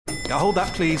Hold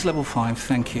that, please. Level 5,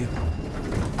 thank you.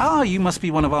 Ah, you must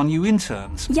be one of our new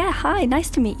interns. Yeah, hi, nice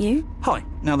to meet you. Hi.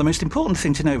 Now, the most important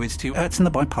thing to know is to Ertzen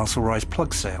the Biparcel Rise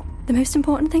plug sale. The most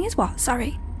important thing is what?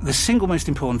 Sorry. The single most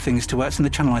important thing is to Ertzen the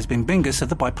Channelized Bing Bingus of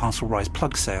the Biparcel Rise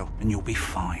plug sale, and you'll be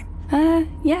fine.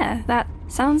 Yeah, that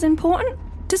sounds important.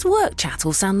 Does work chat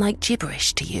all sound like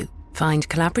gibberish to you? Find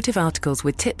collaborative articles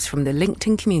with tips from the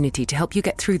LinkedIn community to help you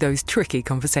get through those tricky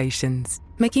conversations.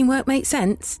 Making work make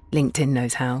sense? LinkedIn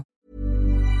knows how.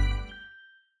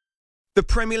 The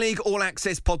Premier League All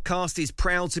Access podcast is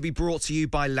proud to be brought to you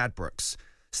by Ladbrokes.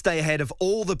 Stay ahead of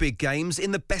all the big games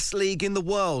in the best league in the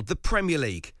world, the Premier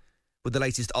League. With the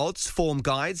latest odds, form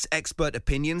guides, expert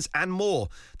opinions and more,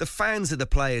 the fans are the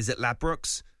players at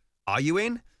Ladbrokes. Are you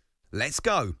in? Let's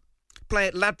go. Play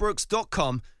at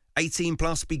ladbrokes.com, 18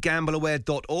 plus,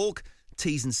 begambleaware.org.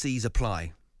 T's and C's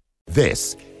apply.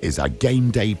 This is a Game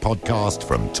Day podcast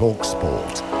from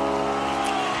TalkSport.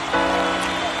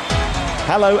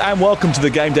 Hello and welcome to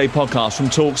the Game Day podcast from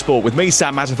TalkSport with me,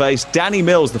 Sam Matterface, Danny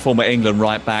Mills, the former England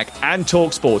right back, and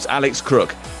TalkSport's Alex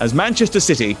Crook as Manchester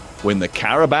City win the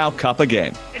Carabao Cup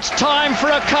again. It's time for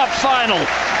a cup final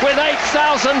with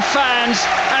 8,000 fans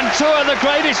and two of the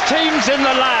greatest teams in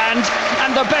the land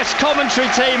and the best commentary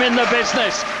team in the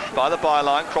business. By the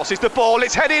byline, crosses the ball,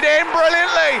 it's headed in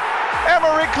brilliantly.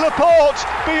 Aymeric Laporte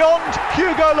beyond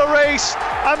Hugo Lloris,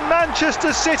 and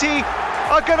Manchester City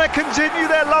are going to continue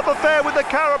their love affair with the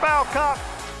Carabao Cup.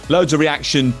 Loads of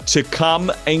reaction to come,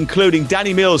 including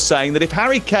Danny Mills saying that if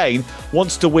Harry Kane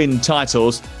wants to win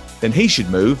titles, then he should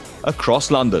move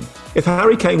across London. If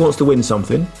Harry Kane wants to win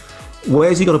something,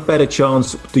 where's he got a better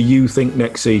chance, do you think,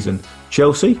 next season?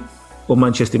 Chelsea or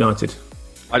Manchester United?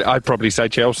 I'd probably say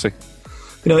Chelsea.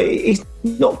 You know, he's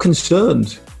not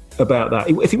concerned about that.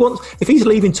 If he's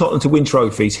leaving Tottenham to win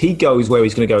trophies, he goes where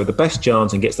he's going to go with the best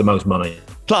chance and gets the most money.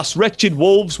 Plus, wretched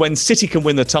Wolves when City can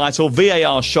win the title,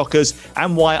 VAR shockers,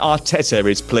 and why Arteta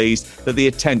is pleased that the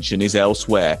attention is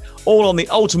elsewhere. All on the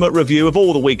ultimate review of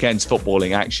all the weekend's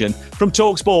footballing action. From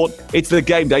TalkSport, it's the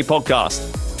Game Day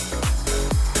podcast.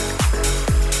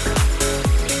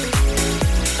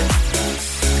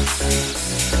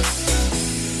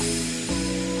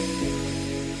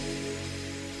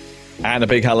 And a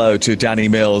big hello to Danny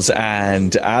Mills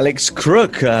and Alex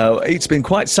Crook. It's been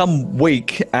quite some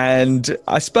week, and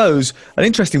I suppose an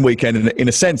interesting weekend in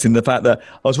a sense, in the fact that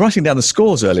I was writing down the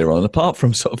scores earlier on. Apart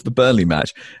from sort of the Burnley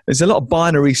match, there's a lot of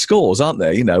binary scores, aren't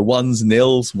there? You know,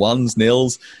 1-0s,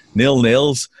 1-0s,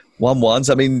 0-0s, 1-1s.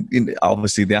 I mean,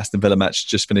 obviously the Aston Villa match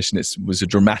just finished, and it was a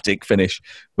dramatic finish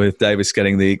with Davis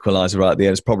getting the equaliser right at the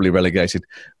end. It's probably relegated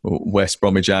West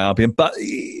Bromwich Albion, but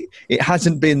it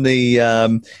hasn't been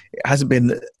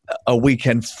a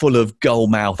weekend full of goal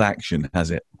mouth action,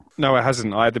 has it? No, it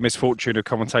hasn't. I had the misfortune of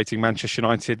commentating Manchester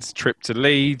United's trip to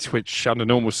Leeds, which under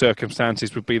normal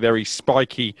circumstances would be a very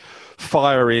spiky,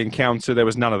 fiery encounter. There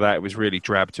was none of that. It was really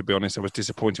drab, to be honest. I was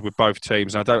disappointed with both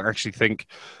teams. And I don't actually think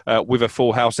with a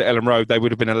full house at Ellen Road, they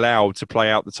would have been allowed to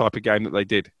play out the type of game that they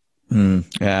did.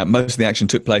 Yeah, most of the action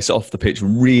took place off the pitch,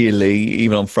 really,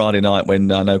 even on Friday night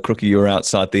when I know, Crookie, you were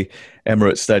outside the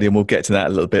Emirates Stadium. We'll get to that a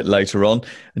little bit later on.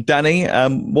 Danny,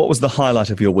 what was the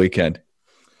highlight of your weekend?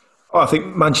 I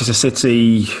think Manchester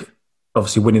City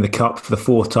obviously winning the Cup for the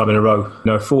fourth time in a row.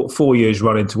 You know, four years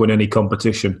running to win any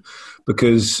competition.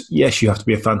 Because, yes, you have to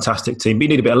be a fantastic team, but you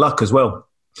need a bit of luck as well.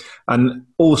 And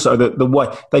also the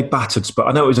way they battered Spurs.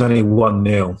 I know it was only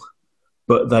 1-0,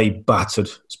 but they battered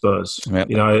Spurs. Yep.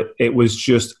 You know, it was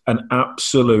just an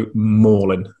absolute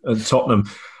mauling. And Tottenham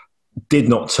did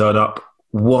not turn up.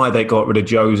 Why they got rid of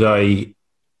Jose,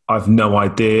 I've no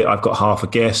idea. I've got half a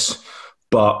guess.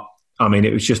 But I mean,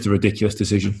 it was just a ridiculous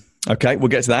decision. Okay, we'll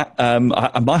get to that.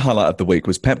 My highlight of the week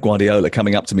was Pep Guardiola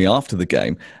coming up to me after the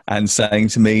game and saying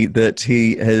to me that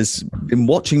he has been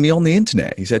watching me on the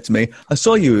internet. He said to me, "I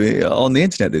saw you on the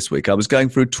internet this week. I was going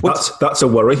through Twitter." That's a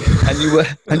worry.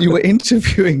 and you were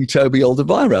interviewing Toby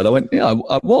Alderweireld. I went, "Yeah,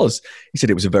 I was." He said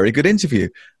it was a very good interview.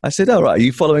 I said, "All right, are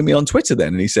you following me on Twitter then?"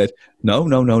 And he said, No.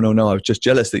 I was just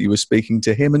jealous that you were speaking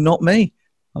to him and not me."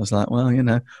 I was like, well, you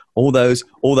know, all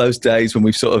those days when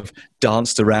we've sort of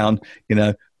danced around, you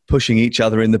know, pushing each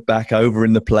other in the back, over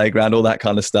in the playground, all that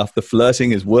kind of stuff. The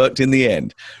flirting has worked in the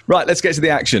end. Right, let's get to the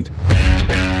action.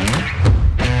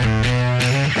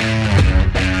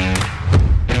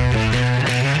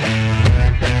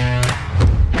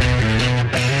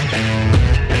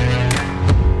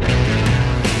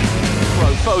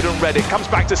 Foden read it, comes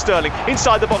back to Sterling,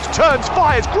 inside the box, turns,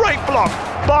 fires, great block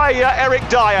by Eric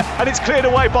Dyer, and it's cleared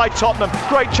away by Tottenham.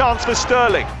 Great chance for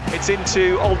Sterling. It's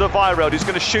into Alderweireld, who's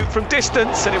going to shoot from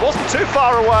distance, and it wasn't too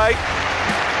far away.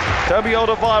 Toby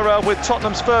Alderweireld with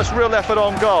Tottenham's first real effort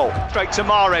on goal. Straight to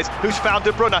Mahrez, who's found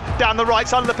De Bruyne down the right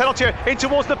side of the penalty area, in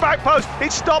towards the back post.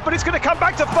 It's stopped, but it's going to come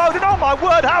back to Foden. Oh my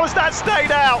word, how has that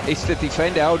stayed out? It's the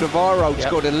defender, Alderweireld's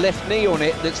got a left knee on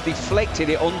it that's deflected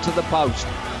it onto the post.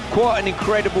 Quite an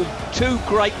incredible, two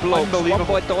great blocks, one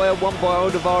by Dyer, one by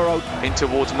Alderweireld. In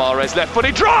towards Mahrez,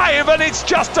 left-footed drive, and it's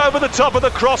just over the top of the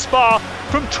crossbar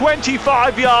from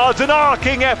 25 yards. An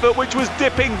arcing effort which was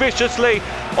dipping viciously,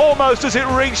 almost as it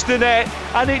reached the net,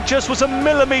 and it just was a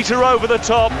millimetre over the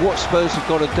top. What Spurs have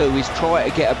got to do is try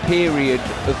to get a period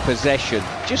of possession,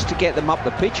 just to get them up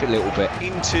the pitch a little bit.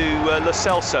 Into Lo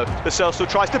Celso. Lo Celso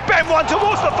tries to bend one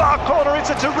towards the far corner. It's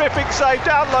a terrific save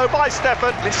down low by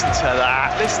Stefan. Listen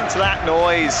to that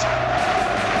noise.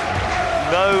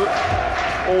 No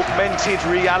augmented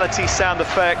reality sound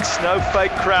effects, no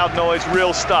fake crowd noise,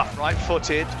 real stuff.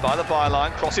 Right-footed by the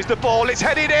byline, crosses the ball, it's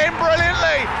headed in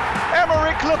brilliantly.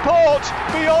 Aymeric Laporte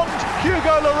beyond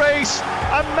Hugo Lloris,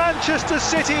 and Manchester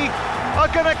City are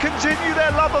going to continue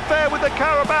their love affair with the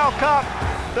Carabao Cup.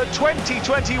 The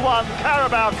 2021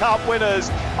 Carabao Cup winners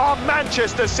are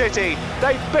Manchester City.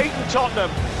 They've beaten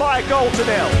Tottenham by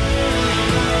 1-0.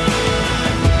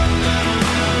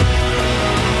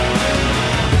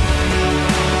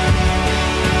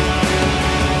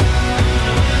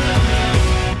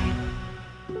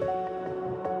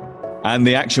 And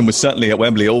the action was certainly at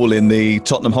Wembley, all in the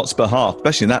Tottenham Hotspur half,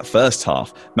 especially in that first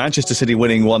half. Manchester City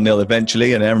winning 1-0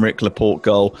 eventually, an Aymeric Laporte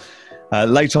goal.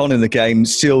 Late on in the game,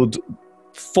 sealed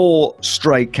 4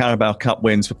 straight Carabao Cup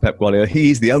wins for Pep Guardiola.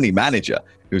 He's the only manager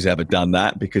who's ever done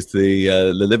that, because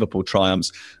the Liverpool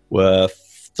triumphs were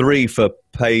 3 for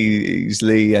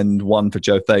Paisley and 1 for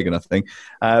Joe Fagan, I think.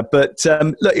 But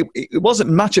look, it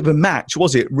wasn't much of a match,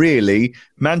 was it, really?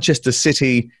 Manchester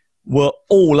City were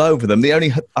all over them. The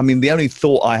only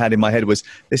thought I had in my head was,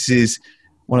 this is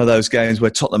one of those games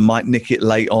where Tottenham might nick it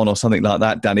late on or something like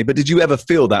that, Danny. But did you ever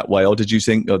feel that way, or did you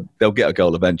think they'll get a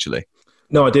goal eventually?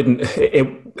 No, I didn't.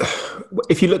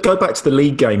 If you go back to the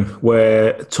league game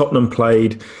where Tottenham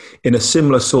played in a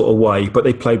similar sort of way, but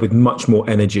they played with much more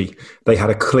energy. They had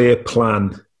a clear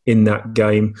plan in that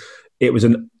game. It was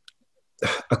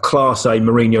a Class A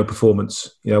Mourinho performance,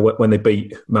 when they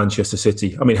beat Manchester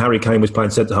City. I mean, Harry Kane was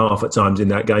playing centre-half at times in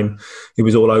that game. He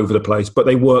was all over the place, but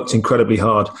they worked incredibly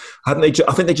hard. I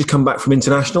think they just come back from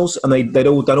internationals, and they'd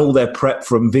all done all their prep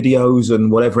from videos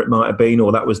and whatever it might have been,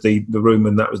 or that was the room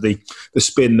and that was the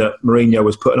spin that Mourinho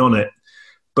was putting on it.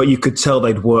 But you could tell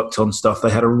they'd worked on stuff.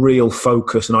 They had a real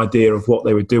focus and idea of what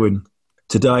they were doing.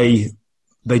 Today,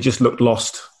 they just looked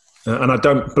lost. And I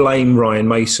don't blame Ryan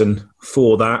Mason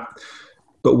for that.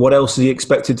 But what else is he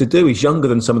expected to do? He's younger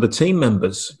than some of the team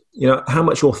members. How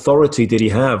much authority did he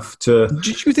have to...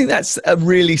 Do you think that's a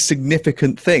really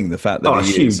significant thing, the fact that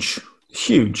he is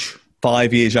huge.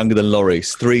 5 years younger than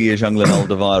Lloris, 3 years younger than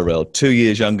Alderweireld, 2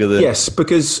 years younger than... Yes,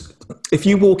 because if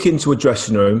you walk into a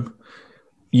dressing room,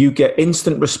 you get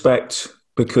instant respect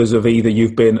because of either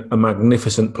you've been a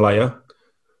magnificent player,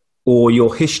 or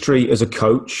your history as a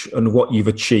coach and what you've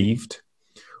achieved,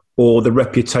 or the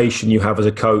reputation you have as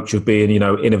a coach of being,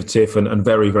 innovative and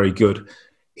very, very good.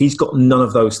 He's got none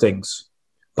of those things.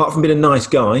 Apart from being a nice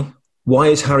guy, why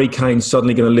is Harry Kane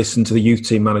suddenly going to listen to the youth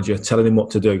team manager telling him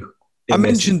what to do? I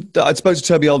mentioned that I spoke to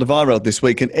Toby Alderweireld this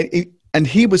week, and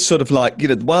he was sort of like,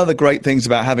 one of the great things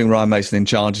about having Ryan Mason in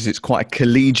charge is it's quite a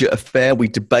collegiate affair. We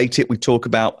debate it. We talk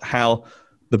about how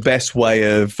the best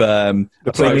way of... the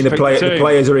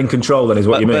players are in control, then, is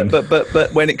what you mean.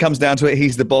 But when it comes down to it,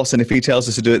 he's the boss, and if he tells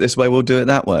us to do it this way, we'll do it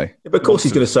that way. Yeah, but of course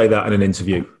he's going to say that in an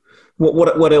interview.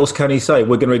 What else can he say?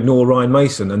 We're going to ignore Ryan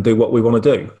Mason and do what we want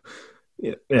to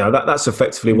do. That's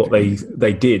effectively what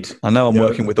they did. I know I'm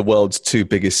working with the world's 2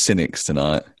 biggest cynics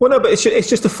tonight. Well, no, but it's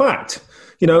just a fact.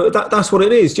 That's what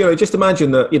it is. Just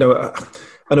imagine that,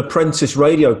 an apprentice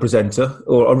radio presenter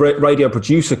or a radio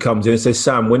producer comes in and says,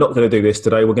 Sam, we're not going to do this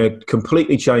today. We're going to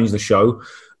completely change the show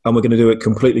and we're going to do it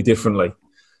completely differently.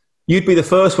 You'd be the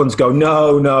first one to go,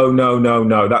 no.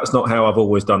 That's not how I've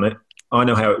always done it. I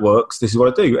know how it works. This is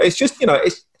what I do. It's just,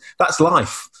 that's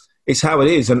life. It's how it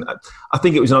is. And I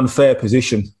think it was an unfair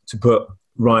position to put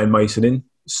Ryan Mason in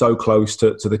so close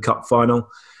to the cup final.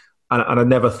 And I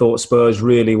never thought Spurs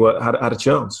really had a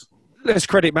chance. Let's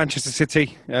credit Manchester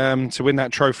City to win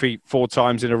that trophy 4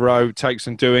 times in a row. Takes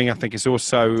some doing. I think it's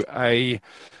also a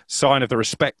sign of the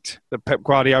respect that Pep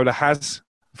Guardiola has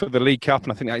for the League Cup,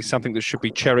 and I think that is something that should be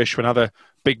cherished when other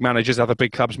big managers, other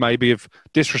big clubs maybe have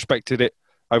disrespected it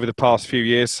over the past few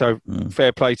years. So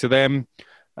fair play to them.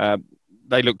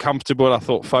 They look comfortable. I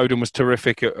thought Foden was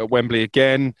terrific at Wembley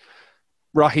again.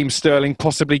 Raheem Sterling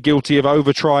possibly guilty of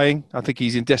over-trying. I think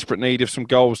he's in desperate need of some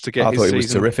goals to get his season. I thought he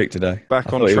was terrific today.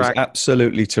 Back on track. He was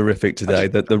absolutely terrific today.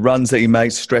 The runs that he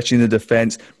makes, stretching the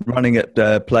defence, running at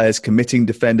players, committing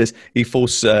defenders. He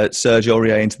forced Serge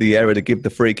Aurier into the area to give the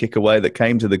free kick away that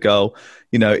came to the goal.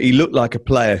 You know, he looked like a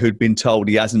player who'd been told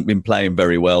he hasn't been playing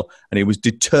very well, and he was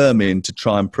determined to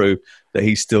try and prove that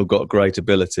he's still got great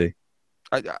ability.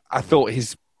 I thought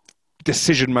his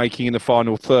decision-making in the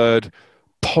final third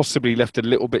possibly left a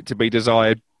little bit to be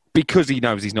desired because he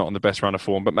knows he's not on the best run of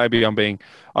form, but maybe I'm being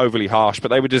overly harsh. But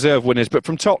they were deserved winners. But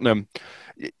from Tottenham,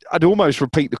 I'd almost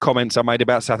repeat the comments I made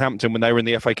about Southampton when they were in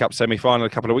the FA Cup semi-final a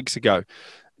couple of weeks ago.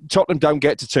 Tottenham don't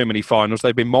get to too many finals.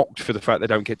 They've been mocked for the fact they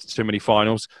don't get to too many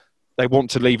finals. They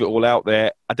want to leave it all out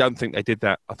there. I don't think they did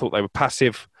that. I thought they were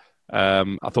passive.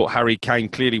 I thought Harry Kane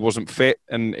clearly wasn't fit.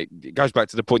 And it goes back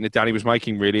to the point that Danny was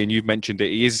making, really, and you've mentioned it.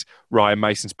 He is Ryan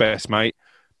Mason's best mate.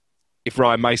 If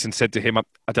Ryan Mason said to him,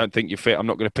 I don't think you're fit, I'm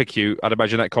not going to pick you, I'd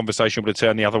imagine that conversation would have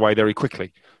turned the other way very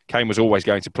quickly. Kane was always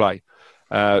going to play.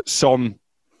 Son,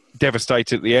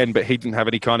 devastated at the end, but he didn't have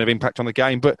any kind of impact on the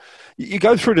game. But you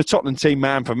go through the Tottenham team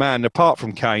man for man, apart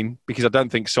from Kane, because I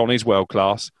don't think Son is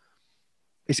world-class,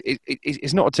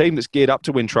 it's not a team that's geared up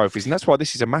to win trophies. And that's why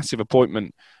this is a massive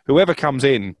appointment. Whoever comes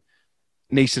in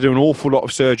needs to do an awful lot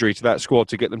of surgery to that squad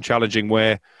to get them challenging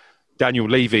where Daniel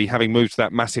Levy, having moved to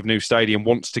that massive new stadium,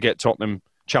 wants to get Tottenham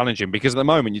challenging. Because at the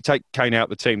moment, you take Kane out of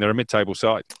the team, they're a mid-table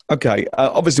side. Okay,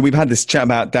 obviously we've had this chat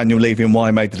about Daniel Levy and why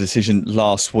he made the decision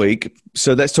last week.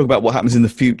 So let's talk about what happens in the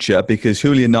future, because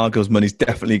Julian Nagelsmann is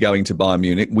definitely going to Bayern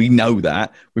Munich. We know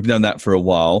that. We've known that for a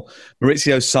while.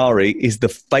 Maurizio Sarri is the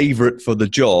favourite for the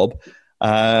job.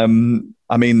 I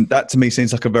mean, that to me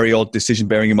seems like a very odd decision,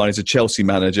 bearing in mind he's a Chelsea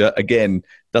manager. Again,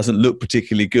 doesn't look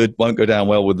particularly good, won't go down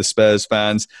well with the Spurs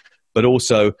fans. But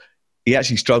also, he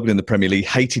actually struggled in the Premier League,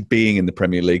 hated being in the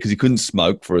Premier League because he couldn't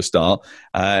smoke for a start.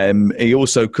 He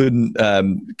also couldn't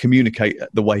communicate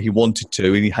the way he wanted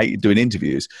to, and he hated doing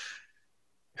interviews.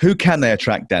 Who can they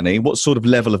attract, Danny? What sort of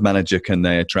level of manager can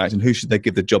they attract, and who should they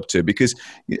give the job to? Because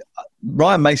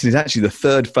Ryan Mason is actually the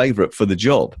third favourite for the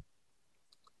job.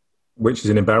 Which is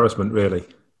an embarrassment, really,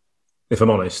 if I'm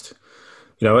honest.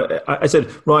 You know, I said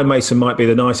Ryan Mason might be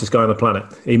the nicest guy on the planet.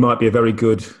 He might be a very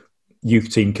good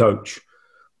youth team coach,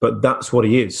 but that's what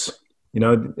he is. You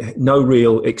know, no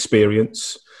real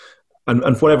experience.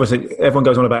 And for whatever everyone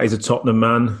goes on about, he's a Tottenham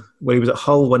man. Well, he was at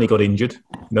Hull when he got injured,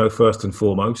 you know, first and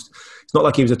foremost. It's not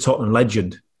like he was a Tottenham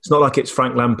legend. It's not like it's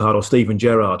Frank Lampard or Steven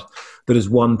Gerrard that has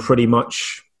won pretty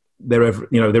much there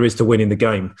is to win in the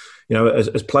game. You know,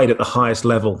 has played at the highest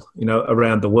level, you know,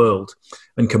 around the world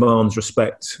and commands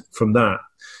respect from that.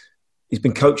 He's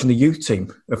been coaching the youth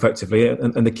team effectively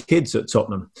and the kids at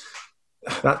Tottenham.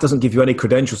 That doesn't give you any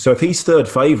credentials. So if he's third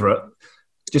favourite,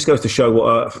 it just goes to show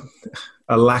what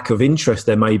a lack of interest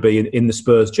there may be in the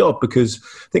Spurs job. Because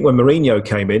I think when Mourinho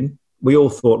came in, we all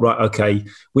thought, right, okay,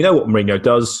 we know what Mourinho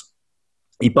does.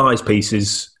 He buys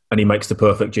pieces and he makes the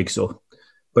perfect jigsaw.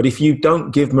 But if you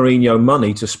don't give Mourinho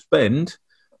money to spend,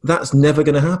 that's never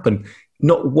going to happen.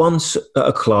 Not once at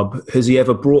a club has he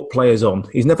ever brought players on.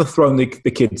 He's never thrown the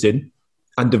kids in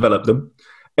and developed them.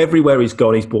 Everywhere he's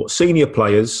gone, he's brought senior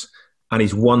players and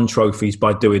he's won trophies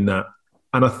by doing that.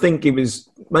 And I think it was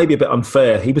maybe a bit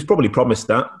unfair. He was probably promised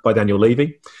that by Daniel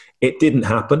Levy. It didn't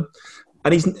happen.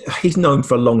 And he's known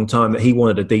for a long time that he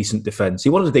wanted a decent defence. He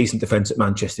wanted a decent defence at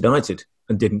Manchester United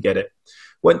and didn't get it.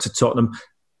 Went to Tottenham,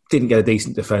 didn't get a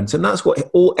decent defence. And that's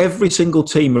what every single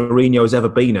team Mourinho has ever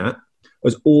been at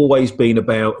has always been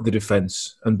about the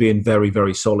defence and being very,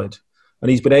 very solid. And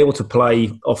he's been able to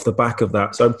play off the back of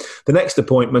that. So the next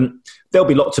appointment, there'll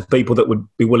be lots of people that would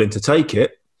be willing to take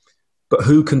it, but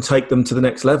who can take them to the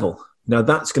next level? Now,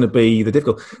 that's going to be the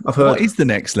difficult. I've heard. What is the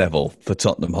next level for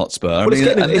Tottenham Hotspur? Well,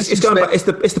 it's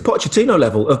the Pochettino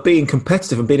level of being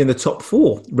competitive and being in the top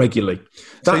four regularly.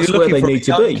 That's so where they need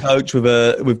to be. Coach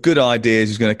with good ideas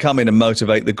who's going to come in and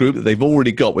motivate the group that they've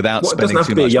already got without spending too much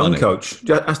money. It doesn't have to be a young coach.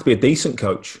 It has to be a decent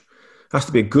coach. It has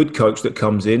to be a good coach that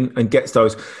comes in and gets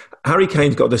those. Harry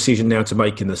Kane's got a decision now to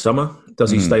make in the summer. Does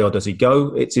he stay or does he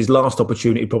go? It's his last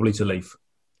opportunity probably to leave,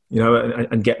 you know,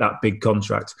 and get that big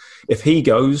contract. If he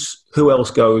goes, who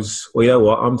else goes? Well, you know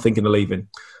what? I'm thinking of leaving.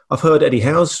 I've heard Eddie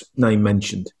Howe's name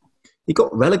mentioned. He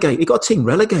got relegated. He got a team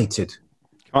relegated.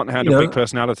 Can't handle big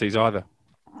personalities either.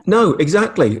 No,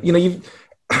 exactly. You know,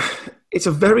 it's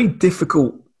a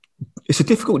difficult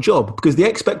job because the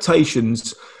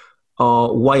expectations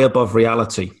are way above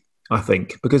reality, I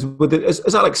think. Because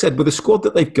as Alex said, with the squad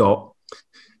that they've got,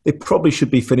 they probably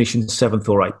should be finishing 7th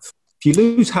or 8th. If you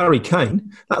lose Harry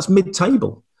Kane, that's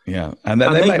mid-table. Yeah.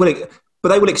 But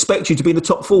they will expect you to be in the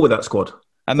top 4 with that squad.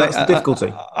 And that's the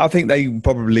difficulty. I think they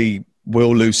probably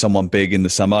will lose someone big in the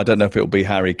summer. I don't know if it'll be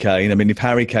Harry Kane. I mean, if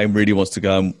Harry Kane really wants to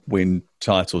go and win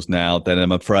titles now, then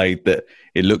I'm afraid that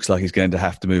it looks like he's going to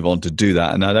have to move on to do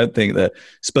that. And I don't think that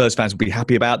Spurs fans will be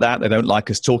happy about that. They don't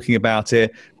like us talking about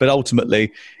it. But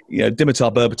ultimately,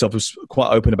 Dimitar Berbatov was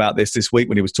quite open about this week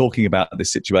when he was talking about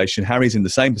this situation. Harry's in the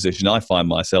same position I find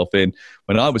myself in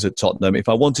when I was at Tottenham. If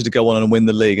I wanted to go on and win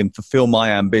the league and fulfill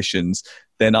my ambitions,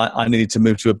 then I needed to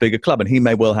move to a bigger club, and he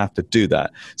may well have to do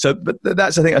that. So, but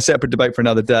that's, I think, a separate debate for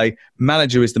another day.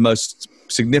 Manager is the most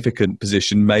significant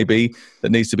position, maybe, that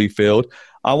needs to be filled.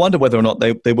 I wonder whether or not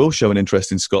they will show an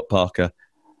interest in Scott Parker.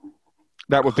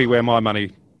 That would be where my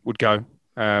money would go,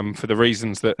 for the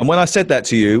reasons that... And when I said that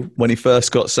to you, when he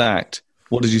first got sacked,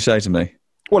 what did you say to me?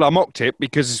 Well, I mocked it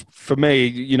because, for me,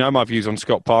 you know my views on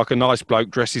Scott Parker. Nice bloke,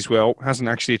 dresses well, hasn't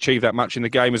actually achieved that much in the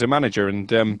game as a manager.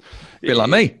 And a bit like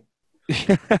me.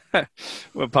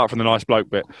 Well, apart from the nice bloke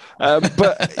bit.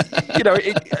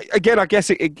 But, again, I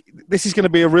guess this is going to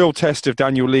be a real test of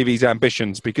Daniel Levy's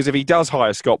ambitions, because if he does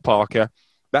hire Scott Parker,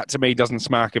 that to me doesn't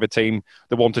smack of a team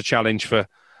that want to challenge for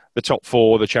the top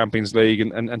four, the Champions League,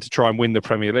 and to try and win the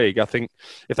Premier League. I think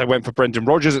if they went for Brendan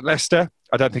Rodgers at Leicester,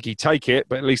 I don't think he'd take it,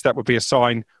 but at least that would be a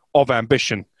sign of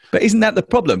ambition. But isn't that the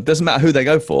problem? Doesn't matter who they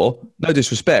go for. No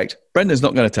disrespect. Brendan's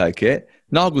not going to take it.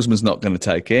 Nagelsmann's not going to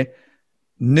take it.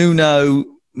 Nuno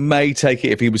may take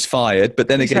it if he was fired, but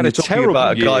then again, you're talking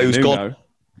about a guy who's gone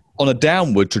on a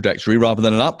downward trajectory rather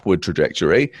than an upward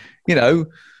trajectory.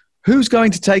 Who's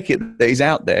going to take it that is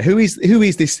out there? Who is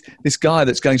this guy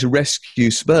that's going to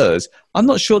rescue Spurs? I'm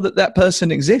not sure that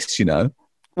person exists,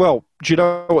 Well, do you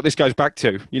know what this goes back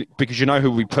to? Because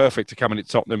who would be perfect to come in at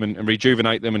Tottenham and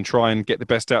rejuvenate them and try and get the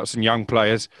best out of some young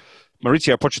players?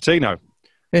 Mauricio Pochettino.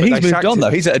 Yeah, he's moved on, though.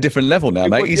 He's at a different level now,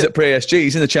 mate. He's at PSG.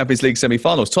 He's in the Champions League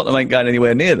semi-finals. Tottenham ain't going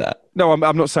anywhere near that. No,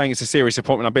 I'm not saying it's a serious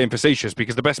appointment. I'm being facetious,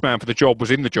 because the best man for the job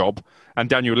was in the job, and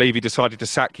Daniel Levy decided to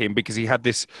sack him because he had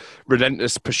this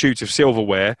relentless pursuit of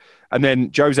silverware. And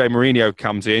then Jose Mourinho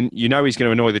comes in. He's going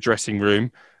to annoy the dressing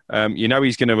room.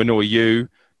 He's going to annoy you.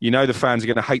 The fans are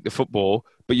going to hate the football,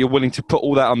 but you're willing to put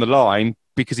all that on the line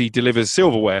because he delivers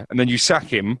silverware. And then you sack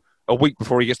him a week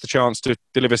before he gets the chance to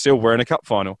deliver silverware in a cup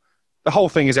final. The whole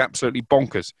thing is absolutely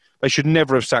bonkers. They should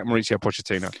never have sacked Mauricio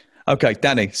Pochettino. Okay,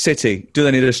 Danny, City, do they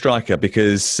need a striker?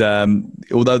 Because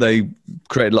although they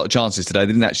created a lot of chances today, they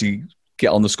didn't actually get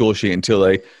on the score sheet until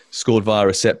they scored via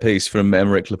a set piece from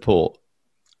Aymeric Laporte.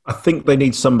 I think they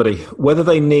need somebody. Whether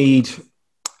they need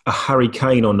a Harry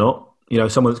Kane or not,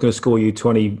 someone that's going to score you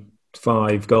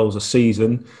 25 goals a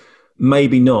season,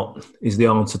 maybe not is the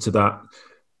answer to that.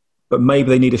 But maybe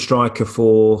they need a striker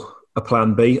for a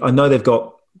plan B. I know they've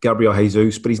got Gabriel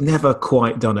Jesus, but he's never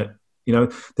quite done it.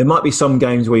 There might be some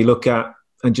games where you look at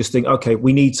and just think, okay,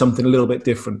 we need something a little bit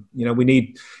different. We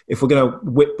need, if we're going to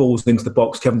whip balls into the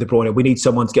box, Kevin De Bruyne, we need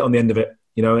someone to get on the end of it,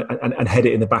 and head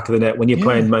it in the back of the net when you're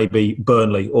playing maybe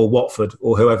Burnley or Watford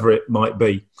or whoever it might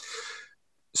be.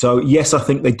 So, yes, I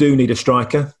think they do need a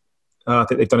striker. I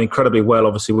think they've done incredibly well,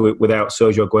 obviously, without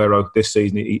Sergio Aguero this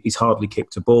season. He's hardly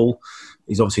kicked a ball.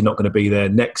 He's obviously not going to be there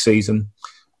next season.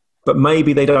 But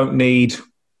maybe they don't need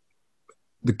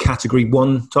the category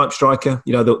 1 type striker,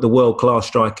 the world-class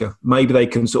striker. Maybe they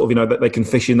can they can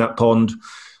fish in that pond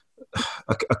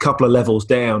a couple of levels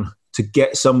down to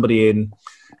get somebody in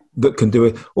that can do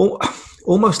it.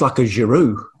 Almost like a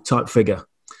Giroud type figure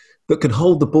that can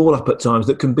hold the ball up at times,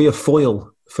 that can be a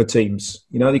foil for teams.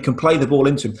 They can play the ball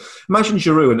into him. Imagine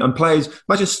Giroud and players,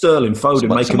 imagine Sterling,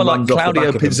 Foden making runs like off the back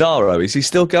of him. Claudio Pizarro, is he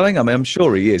still going? I mean, I'm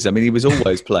sure he is. I mean, he was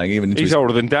always playing. Even he's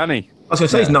older than Danny. I was going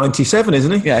to say he's 97,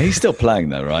 isn't he? Yeah, he's still playing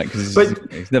though, right? Because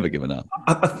he's never given up.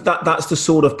 That's the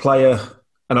sort of player,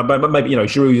 and maybe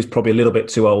Giroud is probably a little bit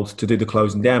too old to do the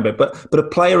closing down bit, but a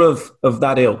player of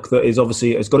that ilk that is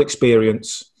obviously has got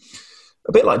experience,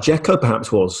 a bit like Dzeko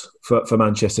perhaps was for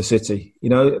Manchester City.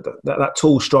 That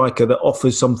tall striker that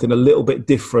offers something a little bit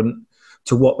different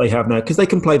to what they have now, because they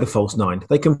can play the false 9.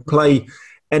 They can play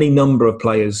any number of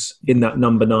players in that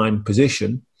number 9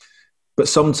 position. But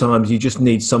sometimes you just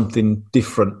need something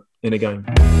different in a game.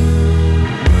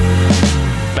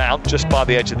 Mount just by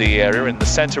the edge of the area. In the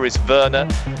centre is Werner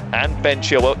and Ben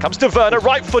Chilwell. Comes to Werner,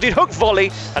 right-footed hook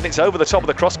volley, and it's over the top of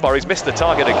the crossbar. He's missed the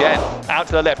target again. Out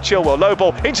to the left, Chilwell, low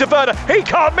ball into Werner. He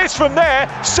can't miss from there.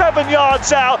 7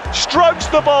 yards out, strokes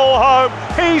the ball home.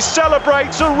 He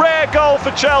celebrates a rare goal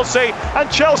for Chelsea,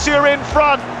 and Chelsea are in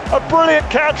front. A brilliant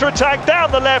counter-attack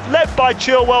down the left, led by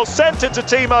Chilwell, sent it to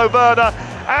Timo Werner,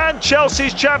 and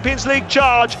Chelsea's Champions League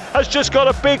charge has just got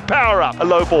a big power up. A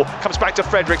low ball comes back to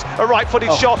Fredericks, a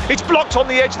right-footed shot. It's blocked on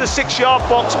the edge of the 6-yard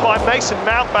box by Mason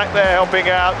Mount back there helping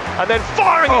out, and then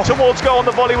firing it towards goal on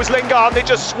the volley was Lingard, and it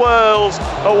just swirls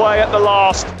away at the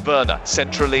last. Werner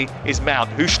centrally is Mount,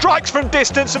 who strikes from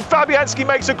distance, and Fabianski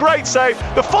makes a great save.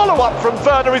 The follow-up from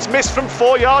Werner is missed from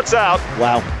 4 yards out.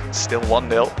 Wow. Still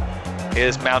 1-0.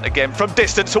 Here's Mount again from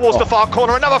distance towards the far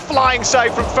corner. Another flying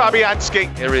save from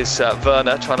Fabianski. Here is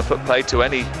Werner trying to put play to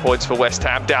any points for West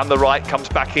Ham. Down the right, comes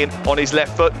back in on his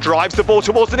left foot, drives the ball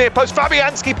towards the near post.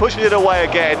 Fabianski pushes it away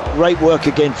again. Great work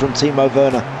again from Timo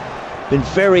Werner. Been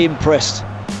very impressed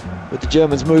with the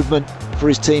Germans' movement for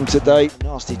his team today.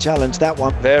 Nasty challenge, that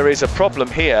one. There is a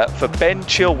problem here for Ben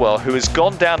Chilwell, who has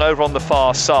gone down over on the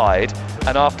far side,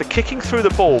 and after kicking through the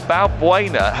ball,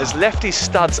 Balbuena has left his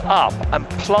studs up and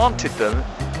planted them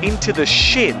into the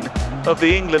shin of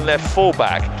the England left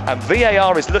fullback, and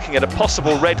VAR is looking at a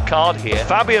possible red card here.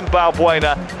 Fabian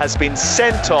Balbuena has been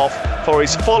sent off for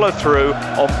his follow-through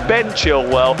on Ben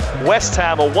Chilwell. West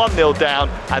Ham are 1-0 down,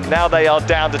 and now they are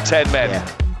down to 10 men.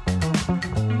 Yeah.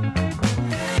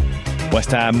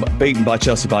 West Ham beaten by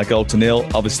Chelsea by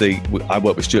 1-0. Obviously, I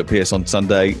worked with Stuart Pearce on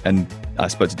Sunday, and I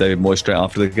spoke to David Moyes straight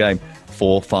after the game.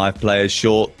 4 or 5 players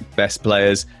short, best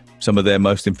players. Some of their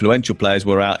most influential players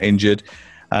were out injured.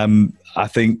 I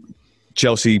think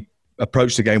Chelsea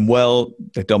approached the game well.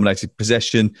 They dominated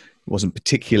possession. It wasn't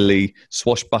particularly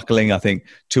swashbuckling. I think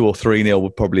 2 or 3-0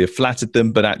 would probably have flattered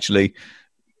them, but actually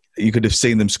you could have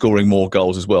seen them scoring more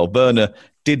goals as well. Werner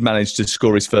did manage to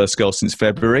score his first goal since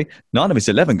February. 9 of his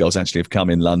 11 goals actually have come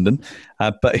in London,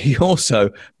 but he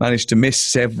also managed to miss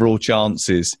several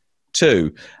chances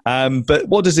too. But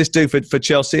what does this do for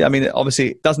Chelsea? I mean,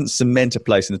 obviously it doesn't cement a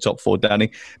place in the top 4,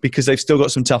 Danny, because they've still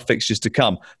got some tough fixtures to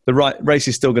come. The race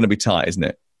is still going to be tight, isn't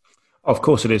it? Of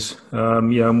course it is.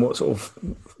 And what sort of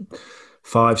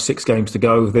 5-6 games to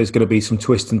go, there's going to be some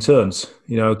twists and turns,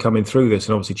 coming through this.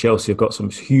 And obviously Chelsea have got some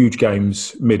huge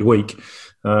games midweek,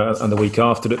 and the week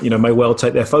after that, may well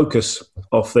take their focus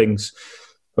off things.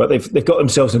 But they've got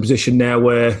themselves in a position now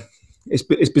where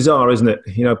it's bizarre, isn't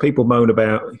it? People moan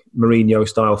about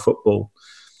Mourinho-style football.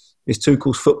 Is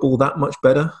Tuchel's football that much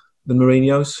better than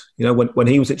Mourinho's? When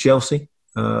he was at Chelsea,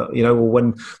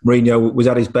 when Mourinho was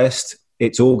at his best,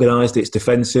 it's organised, it's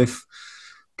defensive,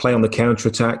 play on the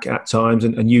counter-attack at times,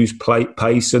 and use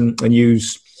pace and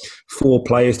use 4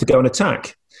 players to go and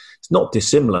attack. It's not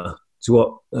dissimilar to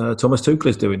what Thomas Tuchel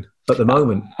is doing at the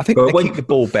moment. I think they keep the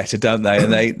ball better, don't they?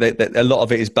 And they a lot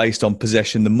of it is based on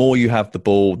possession. The more you have the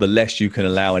ball, the less you can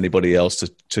allow anybody else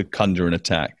to conjure an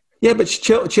attack. Yeah, but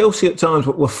Chelsea at times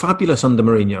were fabulous under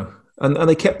Mourinho. And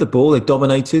they kept the ball, they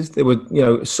dominated. They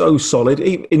were, so solid,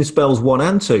 in spells 1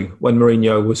 and 2 when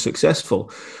Mourinho was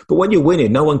successful. But when you're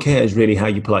winning, no one cares really how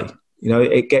you play.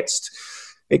 It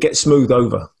gets smoothed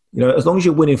over. As long as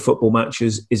you're winning football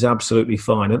matches is absolutely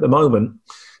fine. At the moment,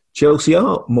 Chelsea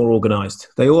are more organised.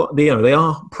 They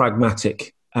are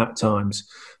pragmatic at times,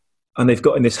 and they've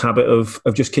got in this habit of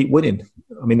just keep winning.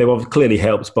 I mean, they were clearly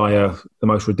helped by the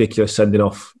most ridiculous sending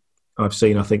off I've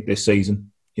seen, I think, this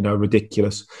season.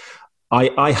 Ridiculous.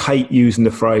 I hate using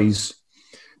the phrase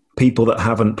 "people that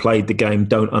haven't played the game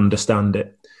don't understand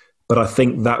it," but I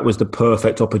think that was the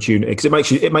perfect opportunity, because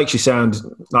it makes you sound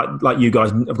like you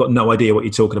guys have got no idea what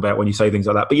you're talking about when you say things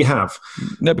like that, but you have.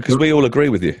 No, because we all agree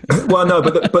with you. Well, no,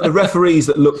 but the referees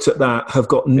that looked at that have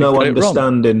got no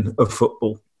understanding of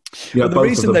football.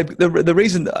 The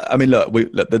reason. I mean, look,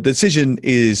 the decision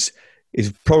is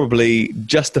probably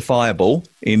justifiable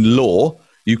in law.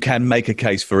 You can make a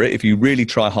case for it if you really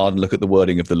try hard and look at the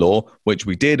wording of the law, which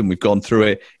we did, and we've gone through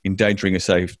it, endangering the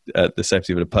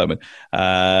safety of an opponent.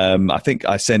 I think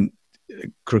I sent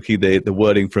Crookie the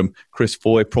wording from Chris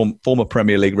Foy, former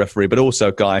Premier League referee, but also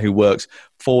a guy who works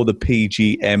for the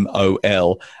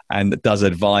PGMOL and does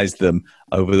advise them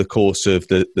over the course of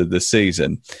the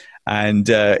season. And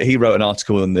he wrote an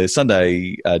article in the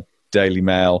Sunday Daily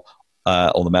Mail,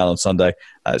 or the Mail on Sunday,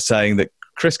 saying that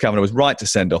Chris Kavanagh was right to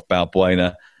send off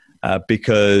Balbuena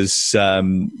because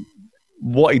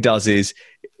what he does is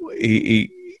he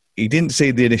didn't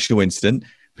see the initial incident.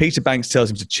 Peter Banks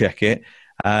tells him to check it.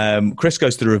 Chris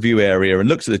goes to the review area and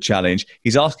looks at the challenge.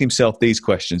 He's asking himself these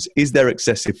questions. Is there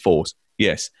excessive force?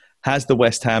 Yes. Has the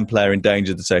West Ham player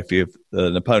endangered the safety of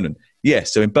an opponent?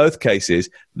 Yes. So in both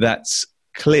cases, that's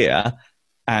clear,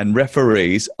 and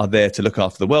referees are there to look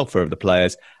after the welfare of the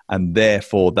players, and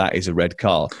therefore that is a red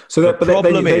card. So the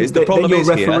problem is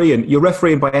you're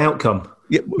refereeing by outcome,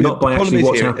 not by actually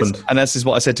what's happened. And this is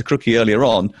what I said to Crookie earlier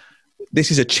on.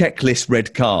 this is a checklist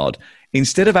red card.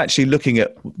 Instead of actually looking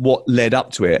at what led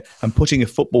up to it and putting a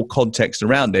football context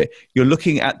around it, you're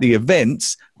looking at the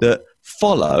events that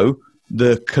follow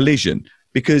the collision,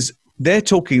 because they're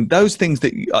talking those things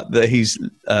that he's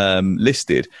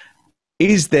listed.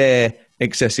 Is there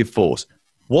excessive force?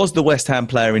 Was the West Ham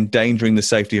player endangering the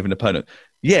safety of an opponent?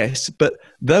 Yes, but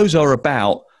those are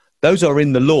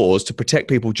in the laws to protect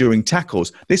people during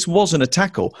tackles. This wasn't a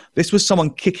tackle. This was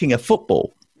someone kicking a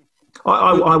football.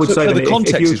 I would say that the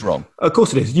context is wrong. Of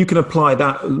course it is. You can apply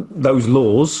those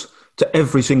laws to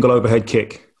every single overhead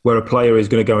kick where a player is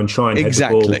going to go and try and head the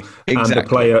ball,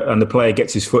 and the player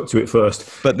gets his foot to it first.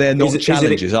 But they're not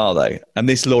challenges, are they? And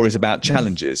this law is about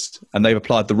challenges, and they've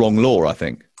applied the wrong law, I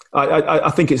think. I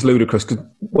think it's ludicrous, because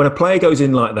when a player goes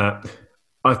in like that,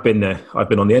 I've been there. I've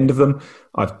been on the end of them.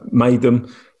 I've made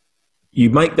them. You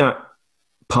make that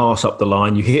pass up the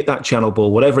line, you hit that channel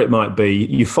ball, whatever it might be,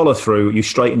 you follow through, you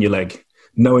straighten your leg,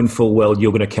 knowing full well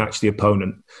you're going to catch the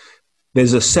opponent.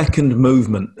 There's a second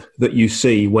movement that you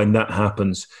see when that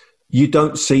happens. You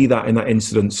don't see that in that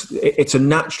incident. It's a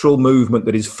natural movement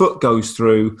that his foot goes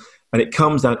through and it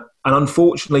comes down, and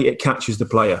unfortunately it catches the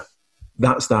player.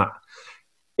 That's that.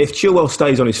 If Chilwell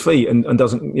stays on his feet and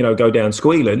doesn't, go down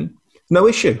squealing, no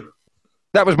issue.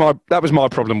 That was my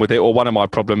problem with it, or one of my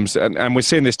problems, and we're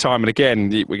seeing this time and again.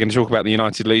 We're going to talk about the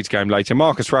United Leeds game later.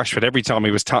 Marcus Rashford, every time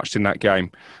he was touched in that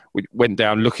game, went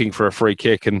down looking for a free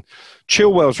kick, and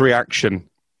Chilwell's reaction.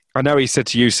 I know he said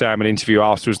to you, Sam, in an interview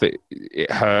afterwards that it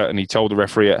hurt, and he told the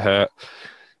referee it hurt.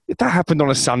 If that happened on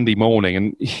a Sunday morning,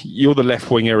 and you're the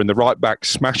left winger, and the right back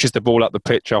smashes the ball up the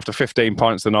pitch after 15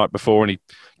 pints the night before, and he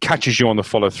catches you on the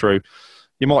follow through,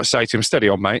 you might say to him, "Steady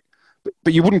on, mate."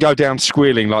 But you wouldn't go down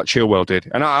squealing like Chilwell did.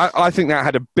 And I think that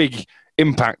had a big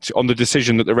impact on the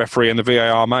decision that the referee and the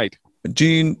VAR made.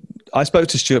 I spoke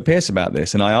to Stuart Pearce about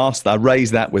this, and I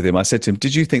raised that with him. I said to him,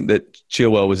 did you think that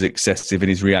Chilwell was excessive in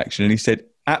his reaction? And he said,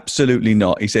 absolutely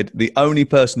not. He said, the only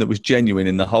person that was genuine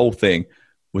in the whole thing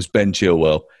was Ben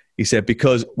Chilwell. He said,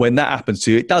 because when that happens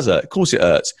to you, it does hurt. Of course it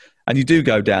hurts. And you do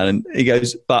go down. And he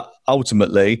goes, but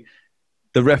ultimately,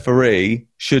 the referee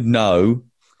should know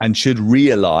and should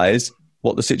realise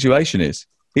what the situation is.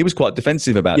 He was quite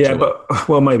defensive about it.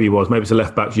 Yeah, maybe he was. Maybe it's a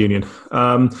left-back's union.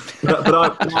 But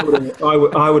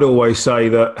I would always say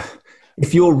that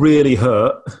if you're really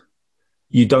hurt,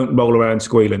 you don't roll around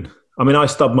squealing. I mean, I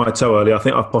stubbed my toe earlier. I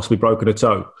think I've possibly broken a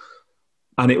toe.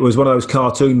 And it was one of those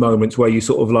cartoon moments where you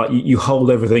sort of like, you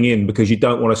hold everything in because you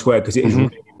don't want to swear because it is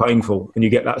really painful. And you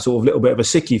get that sort of little bit of a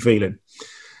sicky feeling.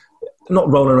 Not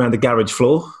rolling around the garage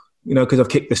floor, because I've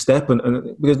kicked the step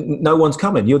and because no one's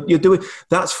coming. You're doing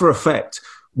that's for effect.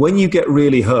 When you get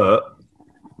really hurt,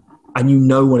 and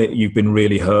you've been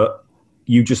really hurt,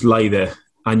 you just lay there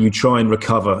and you try and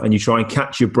recover and you try and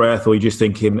catch your breath, or you're just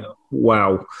thinking,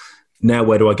 "Wow, now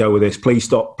where do I go with this? Please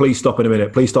stop in a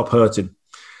minute. Please stop hurting."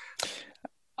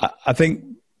 I think,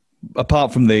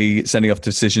 apart from the sending off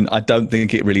decision, I don't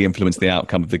think it really influenced the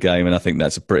outcome of the game, and I think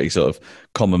that's a pretty sort of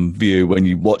common view. When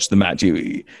you watch the match,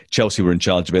 Chelsea were in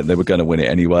charge of it, and they were going to win it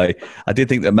anyway. I did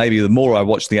think that maybe the more I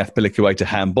watched the Azpilicueta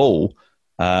handball,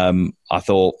 I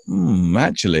thought,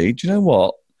 actually, do you know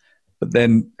what? But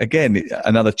then, again,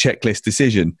 another checklist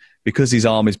decision. Because his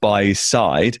arm is by his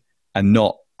side and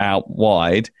not out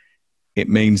wide, it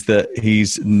means that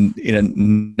he's in a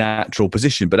natural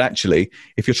position. But actually,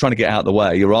 if you're trying to get out of the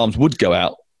way, your arms would go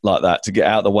out like that to get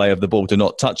out of the way of the ball to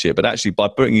not touch it. But actually, by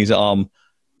putting his arm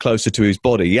closer to his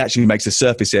body, he actually makes the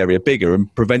surface area bigger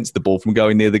and prevents the ball from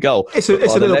going near the goal. It's a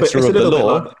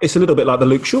little bit like the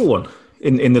Luke Shaw one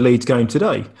in the Leeds game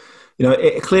today.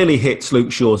 It clearly hits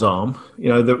Luke Shaw's arm.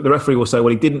 The referee will say,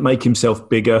 well, he didn't make himself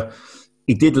bigger.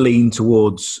 He did lean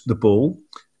towards the ball,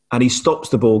 and he stops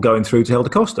the ball going through to Helder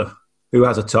Costa, who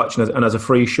has a touch and has a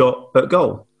free shot at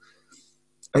goal.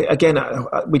 Again,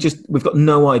 we've got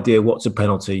no idea what's a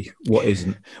penalty, what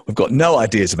isn't. We've got no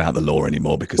ideas about the law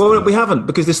anymore because we haven't,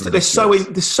 because they're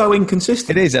so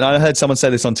inconsistent. It is, and I heard someone say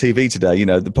this on TV today.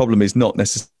 The problem is not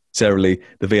necessarily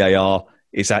the VAR;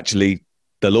 it's actually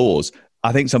the laws.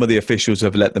 I think some of the officials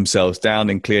have let themselves down,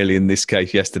 and clearly in this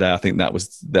case yesterday, I think that was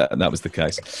the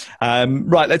case.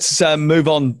 Right, let's move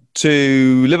on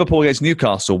to Liverpool against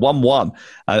Newcastle, 1-1.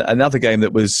 Another game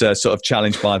that was sort of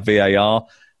challenged by VAR.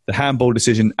 The handball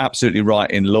decision, absolutely right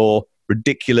in law,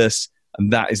 ridiculous,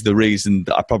 and that is the reason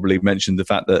that I probably mentioned the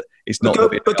fact that it's not.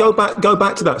 But go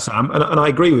back to that, Sam, and I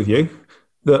agree with you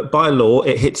that by law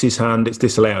it hits his hand, it's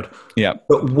disallowed. Yeah,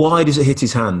 but why does it hit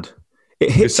his hand?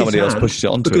 It hits somebody else pushes it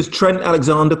onto because Trent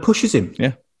Alexander pushes him.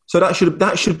 Yeah. So that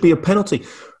should be a penalty.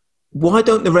 Why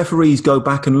don't the referees go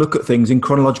back and look at things in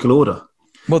chronological order?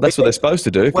 Well, that's what they're supposed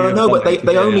to do. Well, I know, but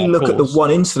they only look at the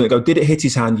one incident and go, did it hit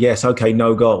his hand? Yes, okay,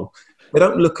 no goal. They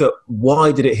don't look at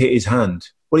why did it hit his hand.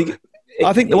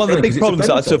 I think one of the big problems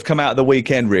that have come out of the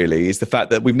weekend really is the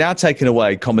fact that we've now taken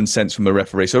away common sense from a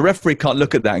referee. So a referee can't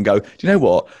look at that and go, do you know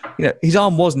what? His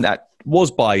arm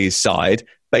was by his side,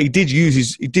 but he did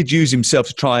use himself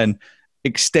to try and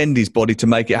extend his body to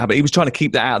make it happen. He was trying to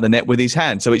keep that out of the net with his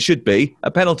hand, so it should be a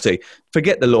penalty.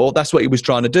 Forget the law, that's what he was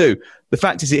trying to do. The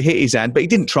fact is it hit his hand, but he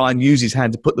didn't try and use his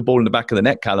hand to put the ball in the back of the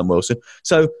net, Callum Wilson.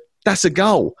 So that's a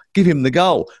goal. Give him the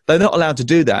goal. They're not allowed to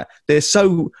do that. They're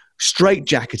so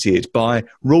straitjacketed by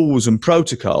rules and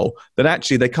protocol that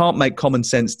actually they can't make common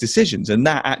sense decisions, and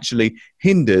that actually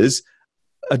hinders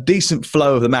a decent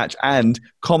flow of the match and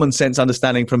common sense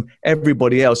understanding from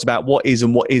everybody else about what is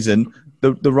and what isn't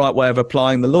the right way of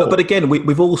applying the law. But again,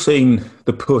 we've all seen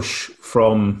the push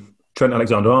from Trent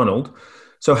Alexander-Arnold.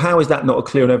 So how is that not a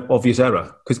clear and obvious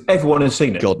error? Because everyone has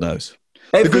seen it. God knows.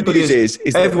 The good news is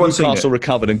that Newcastle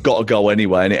recovered and got a goal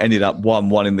anyway, and it ended up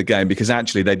 1-1 in the game because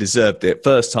actually they deserved it.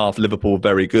 First half, Liverpool were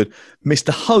very good. Missed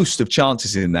a host of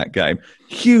chances in that game.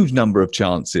 Huge number of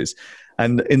chances.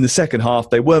 And in the second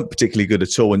half, they weren't particularly good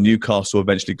at all, and Newcastle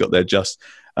eventually got their just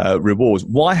rewards.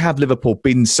 Why have Liverpool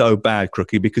been so bad,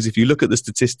 Crookie? Because if you look at the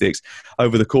statistics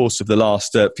over the course of the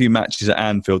last few matches at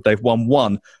Anfield, they've won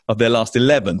 1 of their last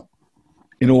 11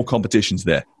 in all competitions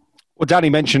there. Well, Danny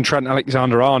mentioned Trent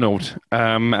Alexander-Arnold,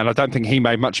 and I don't think he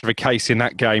made much of a case in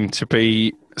that game to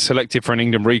be selected for an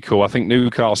England recall. I think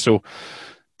Newcastle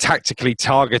tactically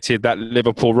targeted that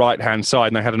Liverpool right-hand side,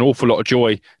 and they had an awful lot of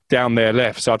joy down their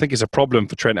left. So I think it's a problem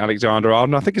for Trent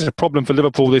Alexander-Arnold. I think it's a problem for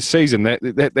Liverpool this season.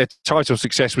 Their title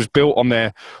success was built on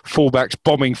their fullbacks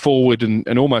bombing forward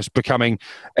and almost becoming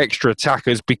extra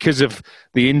attackers because of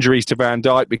the injuries to Van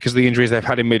Dijk, because of the injuries they've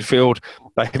had in midfield.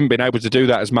 They haven't been able to do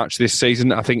that as much this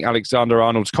season. I think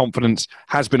Alexander-Arnold's confidence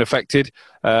has been affected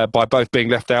by both being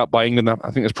left out by England. I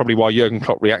think that's probably why Jurgen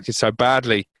Klopp reacted so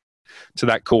badly to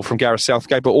that call from Gareth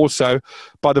Southgate, but also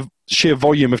by the sheer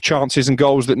volume of chances and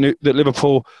goals that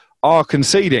Liverpool are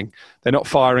conceding. They're not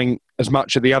firing as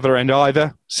much at the other end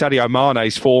either. Sadio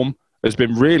Mane's form has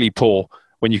been really poor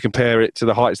when you compare it to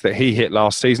the heights that he hit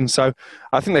last season. So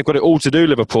I think they've got it all to do,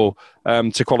 Liverpool,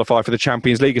 to qualify for the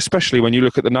Champions League, especially when you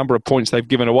look at the number of points they've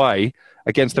given away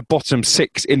against the bottom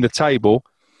 6 in the table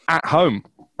at home.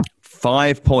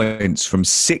 5 points from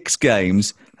 6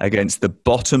 games against the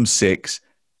bottom 6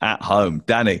 at home.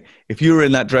 Danny, if you were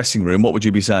in that dressing room, what would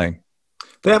you be saying?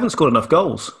 They haven't scored enough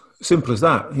goals. Simple as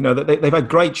that. They've had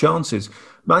great chances.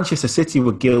 Manchester City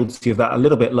were guilty of that a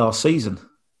little bit last season.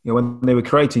 When they were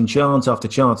creating chance after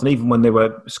chance, and even when they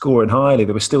were scoring highly,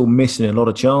 they were still missing a lot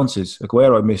of chances.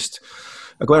 Aguero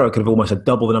could have almost had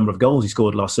double the number of goals he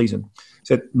scored last season.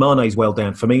 So Mane's well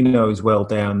down. Firmino's well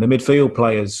down. The midfield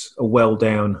players are well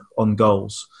down on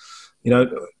goals.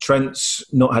 Trent's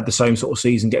not had the same sort of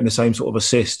season, getting the same sort of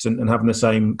assists and having the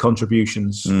same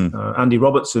contributions. Andy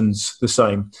Robertson's the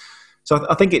same. So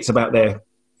I think it's about the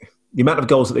amount of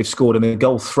goals that they've scored and the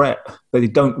goal threat that they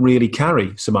don't really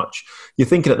carry so much. You're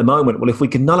thinking at the moment, well, if we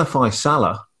can nullify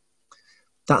Salah,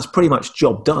 that's pretty much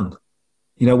job done.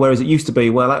 Whereas it used to be,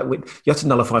 you had to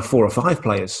nullify 4 or 5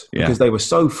 players because they were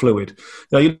so fluid.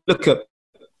 You look at,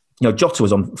 Jota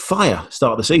was on fire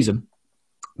start of the season.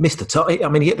 Missed he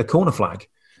hit the corner flag.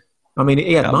 That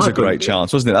was a great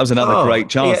chance, wasn't it? That was another great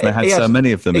chance, and they had so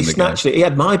many of them in the game. He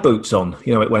had my boots on.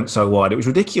 It went so wide. It was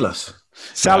ridiculous.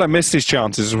 Salah missed his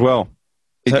chances as well.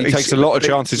 He takes a lot of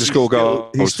chances to score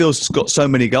goals. He's still got so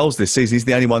many goals this season. He's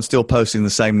the only one still posting the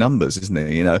same numbers, isn't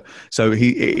he? So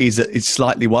it's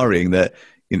slightly worrying that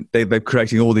they're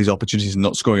creating all these opportunities and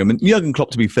not scoring them. And Jurgen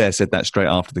Klopp, to be fair, said that straight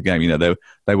after the game.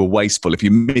 They were wasteful. If you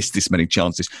miss this many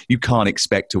chances, you can't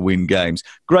expect to win games.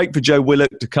 Great for Joe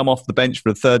Willock to come off the bench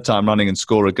for the 3rd time running and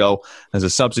score a goal as a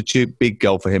substitute. Big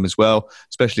goal for him as well,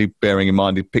 especially bearing in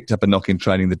mind he picked up a knock in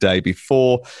training the day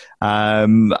before.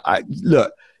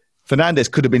 Look,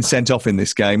 Fernandes could have been sent off in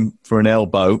this game for an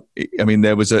elbow.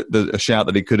 There was a shout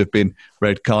that he could have been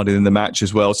red carded in the match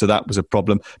as well, so that was a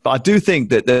problem. But I do think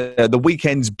that the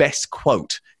weekend's best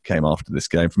quote came after this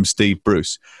game from Steve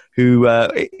Bruce, who,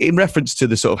 in reference to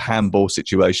the sort of handball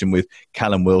situation with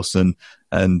Callum Wilson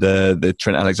and the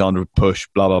Trent Alexander push,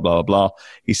 blah, blah, blah, blah,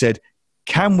 he said,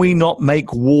 "Can we not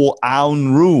make war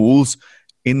own rules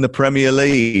in the Premier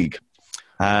League?"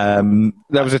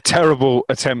 That was a terrible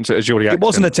attempt at a Geordie accent. It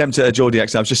wasn't an attempt at a Geordie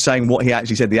accent. I was just saying what he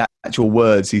actually said, the actual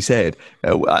words he said.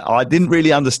 I didn't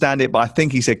really understand it, but I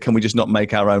think he said, "Can we just not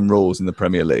make our own rules in the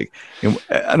Premier League?"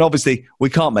 And obviously, we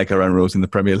can't make our own rules in the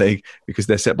Premier League because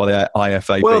they're set by the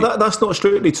IFAB. Well, that's not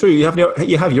strictly true. You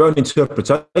have your own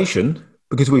interpretation.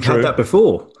 because we've had that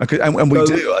before. Okay, and we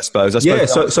do, I suppose.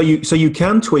 So you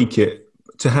can tweak it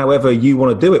to however you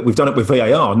want to do it. We've done it with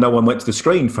VAR. No one went to the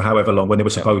screen for however long when they were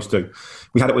supposed to.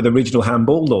 We had it with the original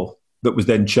handball law that was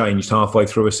then changed halfway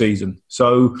through a season.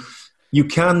 So you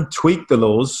can tweak the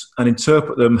laws and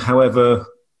interpret them however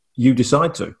you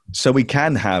decide to. So we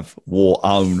can have our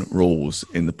own rules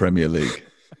in the Premier League.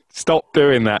 Stop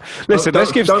doing that. Listen,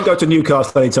 don't go to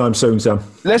Newcastle anytime soon, Sam.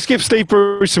 Let's give Steve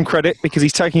Bruce some credit because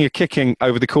he's taking a kicking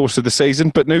over the course of the season.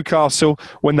 But Newcastle,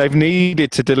 when they've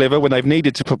needed to deliver, when they've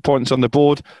needed to put points on the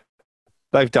board,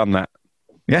 they've done that.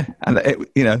 Yeah, and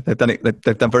they've done it.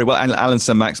 They've done very well. And Alan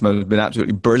Saint-Maximin has been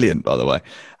absolutely brilliant, by the way.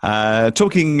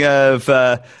 Talking of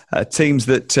teams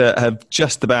that have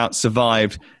just about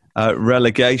survived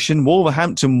relegation,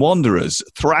 Wolverhampton Wanderers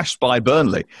thrashed by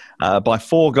Burnley by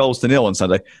 4-0 on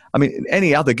Sunday. I mean,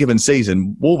 any other given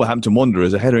season, Wolverhampton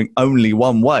Wanderers are heading only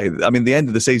one way. I mean, the end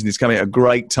of the season is coming at a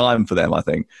great time for them, I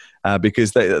think,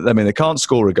 because they can't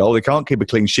score a goal, they can't keep a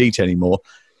clean sheet anymore.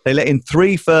 They let in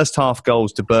 3 first-half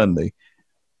goals to Burnley.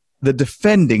 The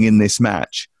defending in this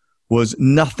match was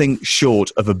nothing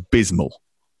short of abysmal.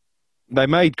 They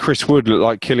made Chris Wood look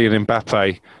like Kylian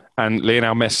Mbappe, and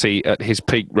Lionel Messi at his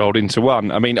peak rolled into one.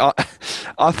 I mean,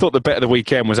 I thought the bet of the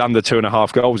weekend was under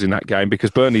 2.5 goals in that game because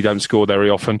Burnley don't score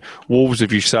very often. Wolves,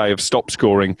 as you say, have stopped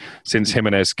scoring since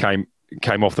Jimenez came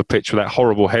off the pitch with that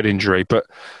horrible head injury. But,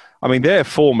 I mean, their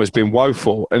form has been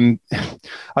woeful. And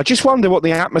I just wonder what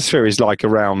the atmosphere is like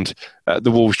around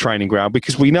the Wolves training ground,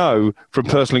 because we know from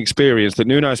personal experience that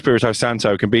Nuno Espirito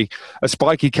Santo can be a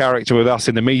spiky character with us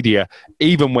in the media,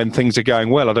 even when things are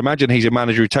going well. I'd imagine he's a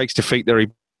manager who takes defeat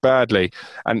very badly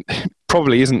and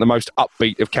probably isn't the most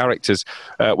upbeat of characters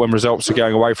when results are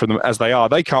going away from them as they are.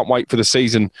 They can't wait for the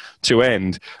season to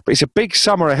end. But it's a big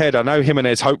summer ahead. I know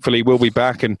Jimenez hopefully will be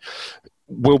back and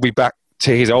will be back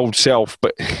to his old self,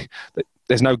 but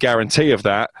there's no guarantee of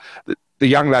that. The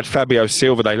young lad Fabio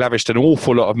Silva, they lavished an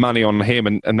awful lot of money on him,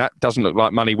 and that doesn't look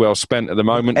like money well spent at the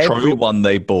moment. Everyone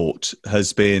they bought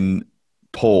has been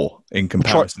poor in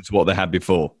comparison to what they had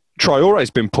before. Traore's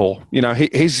been poor. You know,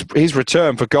 his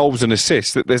return for goals and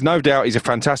assists, there's no doubt he's a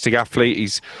fantastic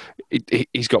athlete.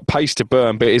 He's got pace to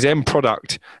burn, but his end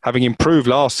product, having improved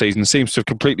last season, seems to have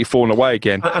completely fallen away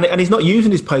again. And he's not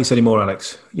using his pace anymore,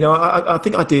 Alex. You know, I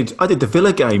think I did the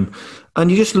Villa game, and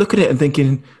you just look at it and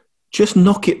thinking, just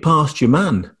knock it past your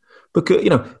man. Because, you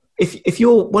know, if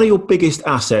one of your biggest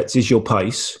assets is your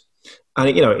pace,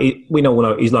 and, you know, we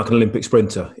know he's like an Olympic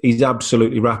sprinter. He's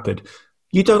absolutely rapid.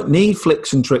 You don't need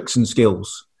flicks and tricks and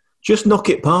skills. Just knock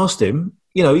it past him.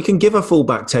 You know, he can give a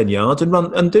fullback 10 yards and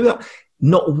run and do that.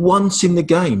 Not once in the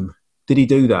game did he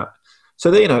do that.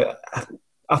 So, you know,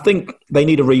 I think they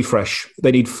need a refresh.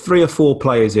 They need 3 or 4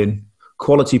 players in,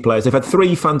 quality players. They've had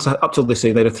 3 up till this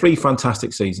season. They had 3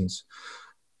 fantastic seasons.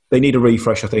 They need a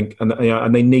refresh, I think, and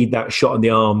they need that shot in the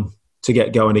arm to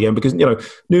get going again. Because, you know,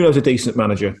 Nuno's a decent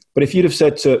manager. But if you'd have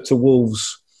said to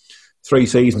Wolves 3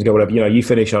 seasons ago, whatever, you know, you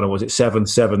finish on, was it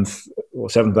 7th, or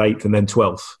 7th, 8th, and then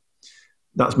 12th?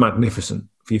 That's magnificent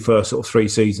for your first sort of 3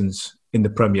 seasons in the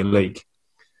Premier League.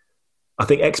 I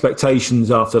think expectations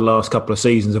after the last couple of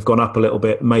seasons have gone up a little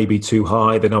bit, maybe too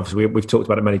high. Then obviously we've talked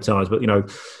about it many times, but, you know,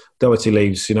 Doherty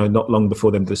leaves, you know, not long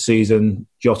before the end of the season.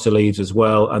 Jota leaves as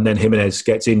well, and then Jimenez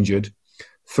gets injured.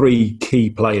 3 key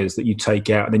players that you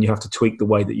take out, and then you have to tweak the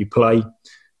way that you play.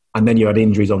 And then you had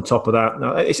injuries on top of that.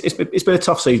 No, it's been a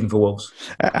tough season for Wolves.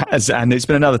 And it's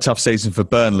been another tough season for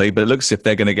Burnley, but it looks as if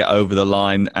they're going to get over the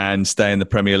line and stay in the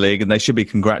Premier League. And they should be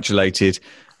congratulated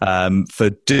for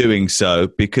doing so,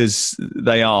 because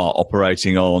they are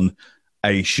operating on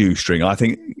a shoestring. I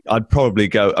think I'd probably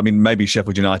go, I mean, maybe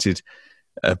Sheffield United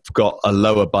have got a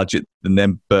lower budget than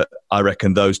them, but I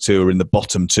reckon those 2 are in the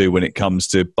bottom 2 when it comes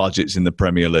to budgets in the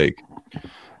Premier League.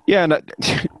 Yeah, and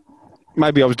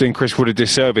maybe I was doing Chris Wood a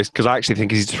disservice, because I actually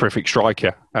think he's a terrific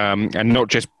striker, and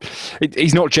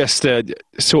he's not just a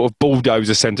sort of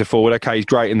bulldozer centre forward. Okay, he's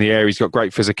great in the air, he's got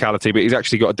great physicality, but he's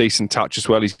actually got a decent touch as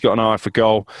well. He's got an eye for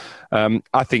goal.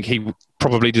 I think he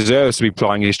probably deserves to be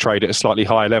plying his trade at a slightly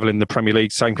higher level in the Premier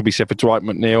League. Same could be said for Dwight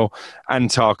McNeil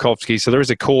and Tarkowski. So there is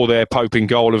a core there, Pope in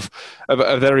goal, of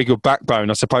a very good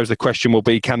backbone. I suppose the question will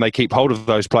be, can they keep hold of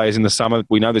those players in the summer?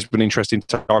 We know there's been interest in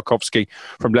Tarkowski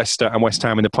from Leicester and West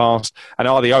Ham in the past. And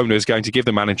are the owners going to give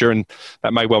the manager, and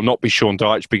that may well not be Sean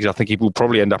Dyche, because I think he will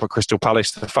probably end up at Crystal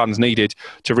Palace, the funds needed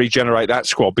to regenerate that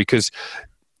squad, because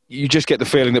you just get the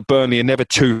feeling that Burnley are never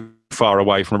too far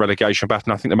away from a relegation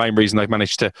battle. And I think the main reason they've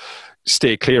managed to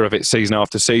steer clear of it season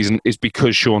after season is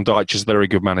because Sean Dyche is a very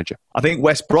good manager. I think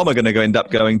West Brom are going to end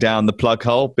up going down the plug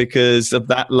hole because of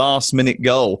that last minute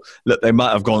goal. Look, they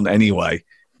might have gone anyway,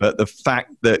 But the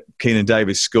fact that Keenan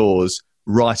Davis scores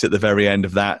right at the very end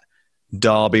of that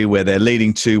derby where they're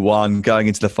leading 2-1, going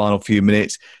into the final few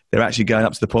minutes, they're actually going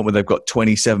up to the point where they've got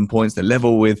 27 points. They're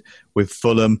level with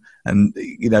Fulham. And,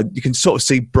 you can sort of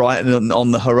see Brighton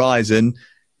on the horizon.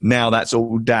 Now that's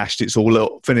all dashed. It's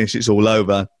all finished. It's all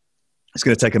over. It's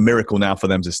going to take a miracle now for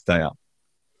them to stay up.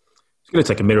 It's going to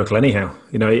take a miracle anyhow.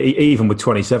 Even with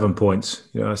 27 points,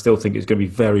 I still think it's going to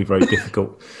be very, very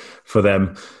difficult for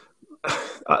them.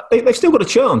 They've still got a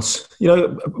chance.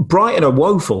 Brighton are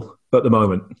woeful at the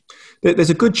moment. There's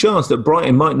a good chance that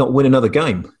Brighton might not win another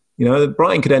game.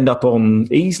 Brighton could end up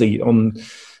easily on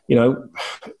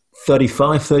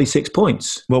 35, 36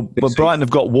 points. Well, Brighton have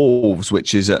got Wolves,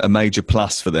 which is a major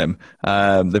plus for them.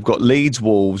 They've got Leeds,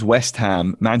 Wolves, West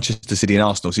Ham, Manchester City and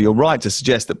Arsenal. So you're right to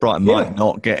suggest that Brighton might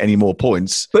not get any more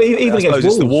points. But even against Wolves,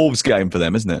 it's the Wolves game for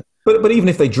them, isn't it? But even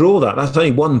if they draw that's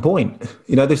only 1 point.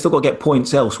 They've still got to get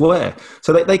points elsewhere.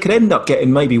 So they could end up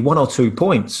getting maybe 1 or 2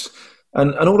 points.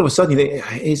 And all of a sudden,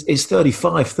 is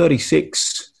 35,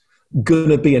 36 going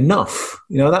to be enough?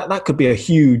 That could be a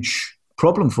huge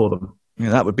problem for them. Yeah,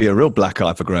 that would be a real black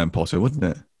eye for Graham Potter, wouldn't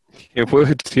it? It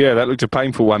would, yeah. That looked a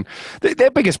painful one.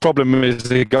 Their biggest problem is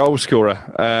the goal scorer.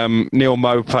 Neal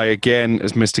Maupay, again,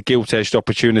 has missed a gilt-edged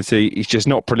opportunity. He's just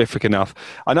not prolific enough.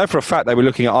 I know for a fact they were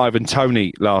looking at Ivan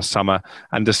Toney last summer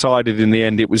and decided in the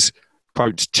end it was,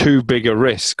 quote, too big a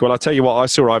risk. Well, I'll tell you what, I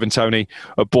saw Ivan Toney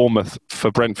at Bournemouth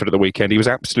for Brentford at the weekend. He was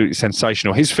absolutely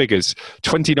sensational. His figures,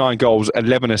 29 goals,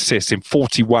 11 assists in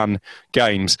 41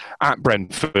 games at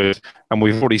Brentford. And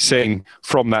we've already seen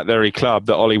from that very club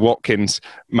that Ollie Watkins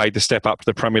made the step up to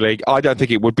the Premier League. I don't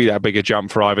think it would be that big a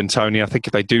jump for Ivan Toney. I think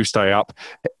if they do stay up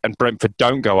and Brentford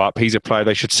don't go up, he's a player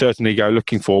they should certainly go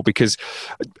looking for, because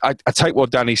I take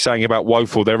what Danny's saying about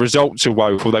woeful. Their results are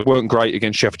woeful. They weren't great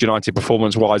against Sheffield United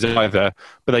performance-wise either,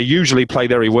 but they usually play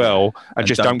very well and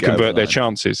just don't convert their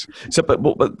chances. So, but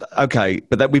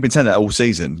we've been saying that all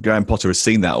season. Graham Potter has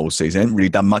seen that all season. He hasn't really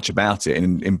done much about it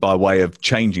in by way of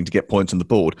changing to get points on the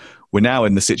board. We're now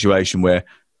in the situation where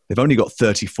they've only got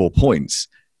 34 points.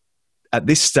 At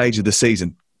this stage of the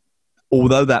season,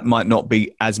 although that might not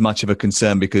be as much of a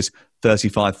concern because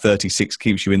 35, 36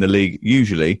 keeps you in the league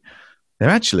usually, they're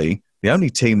actually the only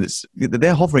team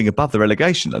they're hovering above the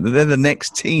relegation. They're the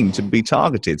next team to be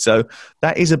targeted. So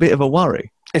that is a bit of a worry.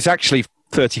 It's actually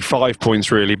 35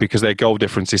 points really, because their goal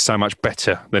difference is so much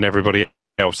better than everybody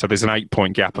else. So there's an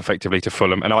 8-point gap effectively to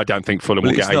Fulham, and I don't think Fulham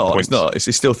will get 8 points. It's not.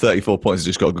 It's still 34 points. It's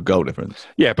just got a good goal difference.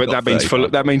 Yeah, but that means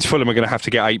Fulham are going to have to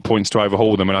get 8 points to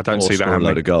overhaul them, and I don't see that happening. A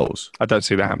load of goals. I don't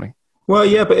see that happening.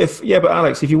 Well, but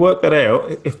Alex, if you work that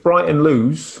out, if Brighton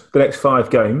lose the next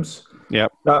 5 games,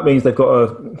 that means they've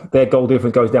got their goal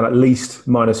difference goes down at least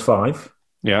 -5.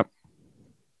 Yeah.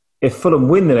 If Fulham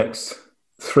win the next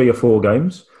 3 or 4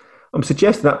 games, I'm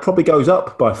suggesting that probably goes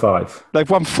up by 5. They've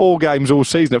won 4 games all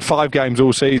season, 5 games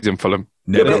all season, Fulham.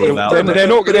 They're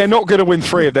not going to win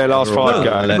 3 of their last 5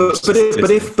 games.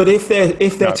 But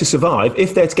if they're to survive,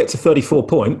 if they're to get to 34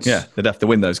 points, they'd have to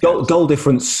win those games. Goal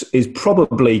difference is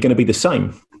probably going to be the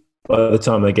same by the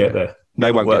time they get there. They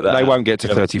won't get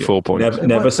to 34 points.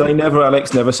 Never say never,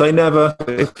 Alex. Never say never.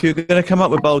 If you're going to come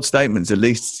up with bold statements, at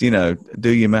least, do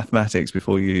your mathematics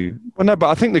before you... Well, no, but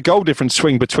I think the goal difference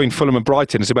swing between Fulham and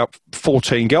Brighton is about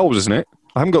 14 goals, isn't it?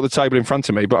 I haven't got the table in front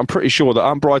of me, but I'm pretty sure that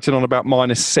I'm Brighton on about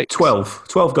 -6.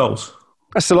 12 goals.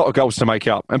 That's a lot of goals to make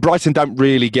up. And Brighton don't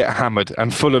really get hammered,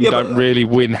 and Fulham don't really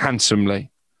win handsomely.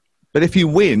 But if you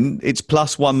win, it's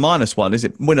 +1 -1. Is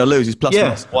it win or lose? It's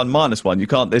 +1 -1. You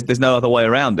can't. There's no other way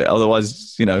around it.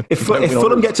 Otherwise, if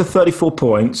Fulham get to 34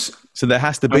 points, so there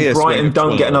has to be a Brighton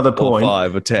don't get another point.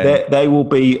 5 or 10. They will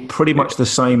be pretty much the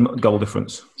same goal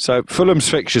difference. So Fulham's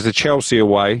fixtures are Chelsea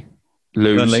away,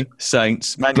 lose. Burnley,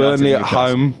 Saints, Burnley at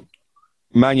home,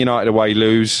 Man United away,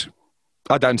 lose.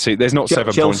 I don't see. There's not 7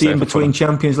 points. Chelsea in between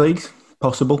Champions League,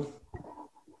 possible.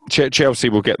 Chelsea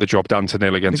will get the job done to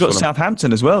nil against Fulham. You've got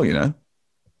Southampton as well,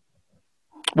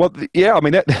 Well, yeah, I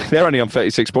mean, they're only on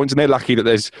 36 points, and they're lucky that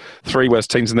there's 3 worse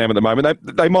teams than them at the moment.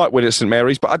 They might win at St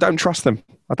Mary's, but I don't trust them.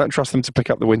 I don't trust them to pick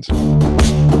up the wins.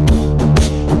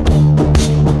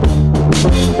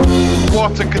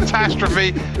 What a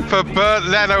catastrophe for Bernd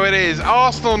Leno it is.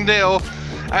 Arsenal 0.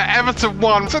 Everton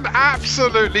 1. It's an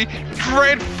absolutely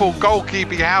dreadful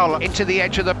goalkeeping howler. Into the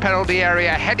edge of the penalty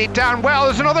area, headed down well.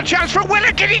 There's another chance for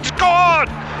Willock, and he's scored!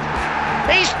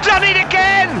 He's done it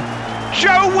again!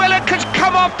 Joe Willock has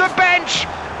come off the bench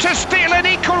to steal an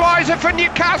equaliser for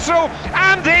Newcastle,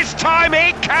 and this time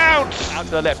it counts. Out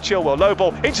to the left, Chilwell, low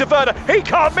ball into Werner. He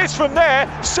can't miss from there.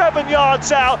 7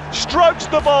 yards out, strokes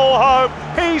the ball home.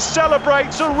 He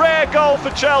celebrates a rare goal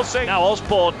for Chelsea. Now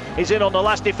Osborne is in on the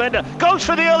last defender. Goes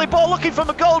for the early ball, looking for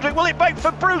McGoldrick. Will it make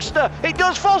for Brewster? It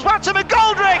does, falls back to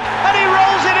McGoldrick, and he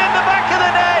rolls it in the back of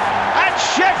the net. And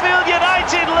Sheffield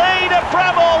United lead at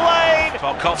Bramall Lane.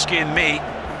 Tarkowski and me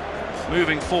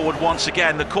moving forward once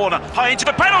again, the corner high into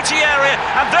the penalty area,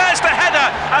 and there's the header,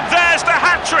 and there's the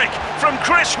hat-trick from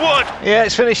Chris Wood. Yeah,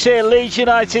 it's finished here. Leeds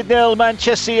United 0,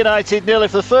 Manchester United 0.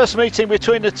 If the first meeting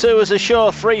between the two was a show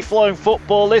of free-flowing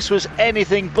football, this was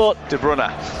anything but. De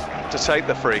Bruyne to take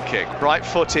the free kick,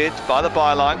 right-footed by the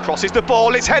byline, crosses the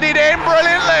ball, it's headed in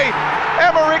brilliantly.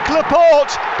 Aymeric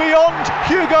Laporte beyond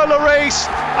Hugo Lloris,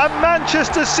 and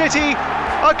Manchester City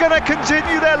are going to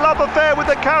continue their love affair with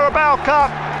the Carabao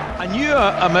Cup. I knew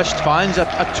I missed fans. I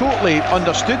totally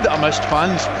understood that I missed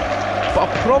fans, but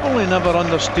I probably never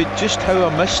understood just how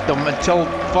I missed them until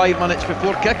 5 minutes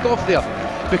before kick-off there.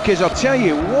 Because I'll tell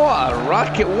you, what a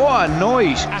racket, what a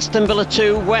noise. Aston Villa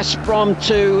 2, West Brom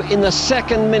 2 in the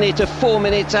second minute of 4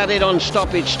 minutes added on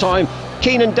stoppage time.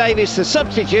 Keenan Davis, the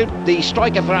substitute, the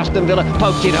striker for Aston Villa,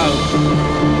 poked it home.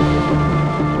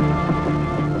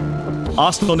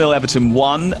 Arsenal 0, Everton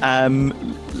 1.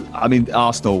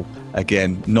 Arsenal,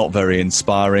 again, not very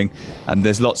inspiring. And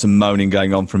there's lots of moaning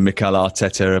going on from Mikel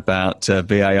Arteta about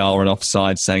VAR and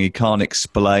offside, saying he can't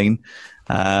explain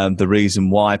the reason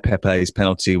why Pepe's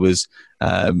penalty was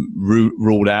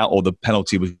ruled out, or the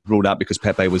penalty was ruled out because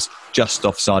Pepe was just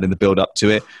offside in the build-up to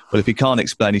it. But if he can't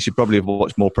explain, he should probably have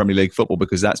watched more Premier League football,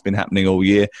 because that's been happening all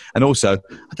year. And also,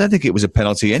 I don't think it was a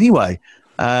penalty anyway.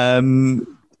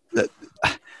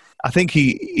 I think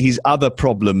his other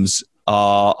problems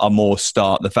are more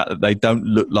the fact that they don't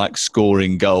look like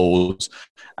scoring goals,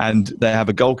 and they have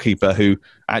a goalkeeper who,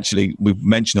 actually, we've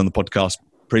mentioned on the podcast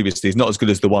previously, is not as good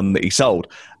as the one that he sold,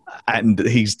 and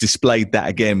he's displayed that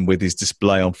again with his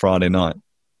display on Friday night.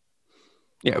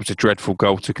 Yeah, it was a dreadful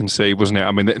goal to concede, wasn't it?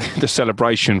 I mean, the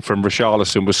celebration from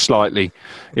Richarlison was slightly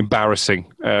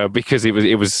embarrassing because it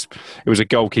was a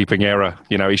goalkeeping error.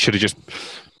 You know, he should have just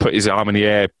put his arm in the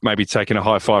air, maybe taken a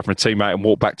high five from a teammate and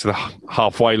walked back to the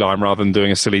halfway line rather than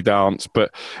doing a silly dance.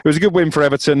 But it was a good win for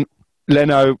Everton.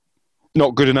 Leno,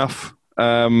 not good enough.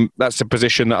 That's a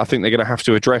position that I think they're going to have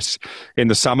to address in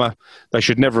the summer. They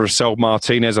should never have sold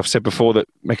Martinez. I've said before that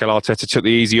Mikel Arteta took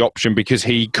the easy option because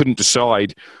he couldn't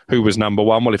decide who was number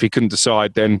one. Well, if he couldn't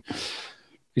decide, then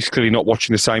he's clearly not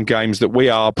watching the same games that we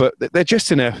are. But they're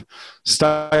just in a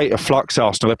state of flux,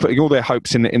 Arsenal. They're putting all their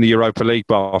hopes in the Europa League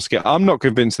basket. I'm not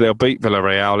convinced they'll beat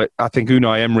Villarreal. I think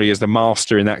Unai Emery is the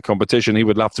master in that competition. He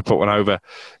would love to put one over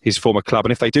his former club.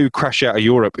 And if they do crash out of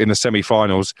Europe in the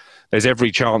semi-finals, there's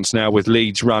every chance now with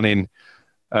Leeds running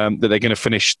that they're going to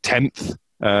finish 10th.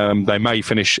 They may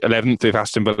finish 11th if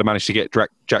Aston Villa manage to get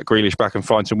Jack Grealish back and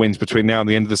find some wins between now and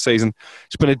the end of the season.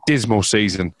 It's been a dismal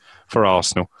season for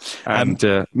Arsenal. And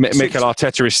Mikel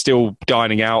Arteta is still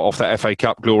dining out off that FA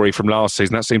Cup glory from last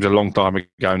season. That seems a long time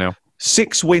ago now.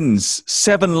 6 wins,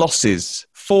 7 losses,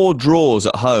 4 draws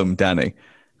at home, Danny.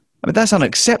 I mean, that's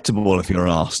unacceptable if you're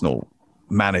an Arsenal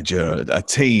manager, a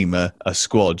team, a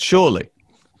squad, surely.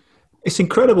 It's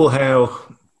incredible how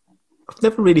I've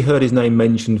never really heard his name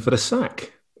mentioned for the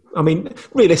sack. I mean,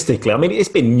 realistically, it's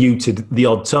been neutered the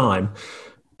odd time.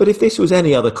 But if this was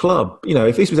any other club,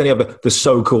 if this was any other, the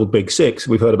so-called Big Six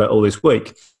we've heard about all this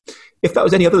week, if that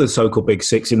was any other of the so-called Big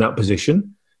Six in that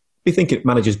position, you think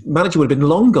manager would have been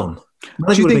long gone.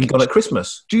 Manager would have been gone at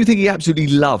Christmas. Do you think he absolutely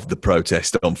loved the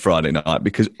protest on Friday night?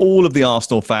 Because all of the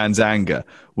Arsenal fans' anger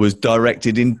was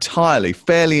directed entirely,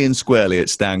 fairly and squarely at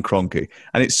Stan Kroenke.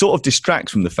 And it sort of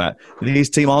distracts from the fact that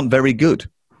his team aren't very good.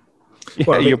 Yeah,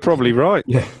 well, you're probably right.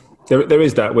 Yeah. There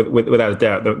is that, without a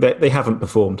doubt. They haven't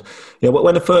performed.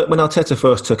 When Arteta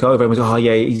first took over, and was,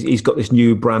 he's got this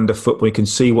new brand of football. You can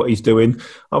see what he's doing.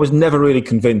 I was never really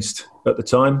convinced at the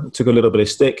time. It took a little bit of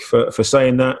stick for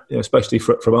saying that, especially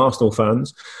from Arsenal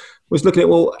fans. Was looking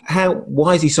at,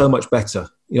 why is he so much better?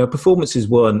 Performances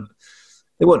weren't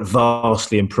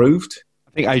vastly improved.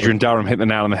 I think Adrian Durham hit the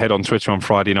nail on the head on Twitter on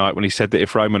Friday night when he said that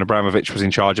if Roman Abramovich was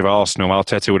in charge of Arsenal,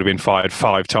 Arteta would have been fired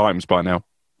 5 times by now.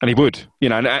 And he would.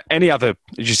 And any other,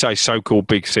 as you say, so-called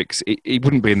Big Six, he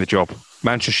wouldn't be in the job.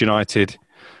 Manchester United,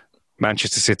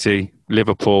 Manchester City,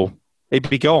 Liverpool, he'd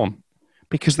be gone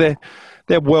because they're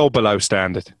well below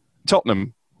standard.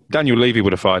 Tottenham, Daniel Levy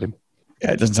would have fired him.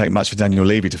 Yeah, it doesn't take much for Daniel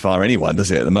Levy to fire anyone, does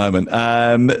it, at the moment?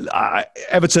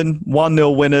 Everton,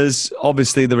 1-0 winners.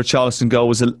 Obviously, the Richarlison goal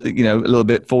was a little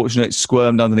bit fortunate. It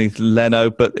squirmed underneath Leno,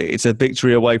 but it's a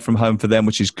victory away from home for them,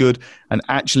 which is good. And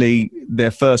actually, their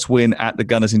first win at the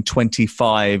Gunners in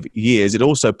 25 years. It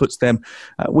also puts them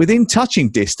within touching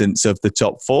distance of the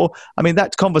top four. I mean,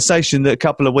 that conversation that a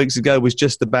couple of weeks ago was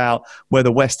just about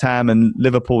whether West Ham and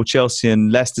Liverpool, Chelsea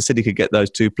and Leicester City could get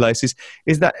those two places.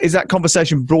 Is that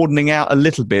conversation broadening out a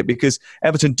little bit, because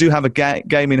Everton do have a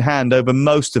game in hand over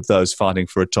most of those fighting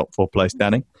for a top four place,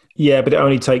 Danny? Yeah, but it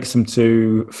only takes them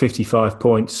to 55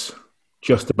 points,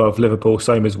 just above Liverpool,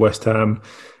 same as West Ham.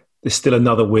 There's still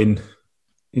another win,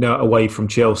 away from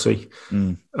Chelsea.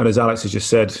 And as Alex has just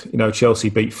said, Chelsea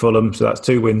beat Fulham, so that's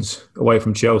 2 wins away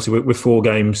from Chelsea with 4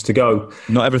 games to go.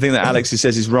 Not everything that Alex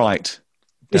says is right.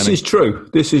 This is true,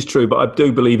 but I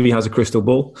do believe he has a crystal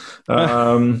ball.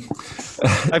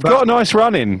 They've got a nice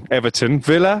run in, Everton.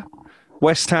 Villa,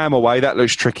 West Ham away, that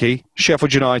looks tricky.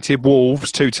 Sheffield United,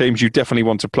 Wolves, 2 teams you definitely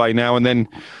want to play now. And then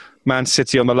Man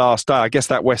City on the last day. I guess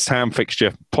that West Ham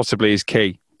fixture possibly is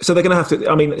key. So they're going to have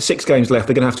to, 6 games left,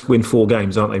 they're going to have to win 4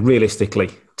 games, aren't they, realistically,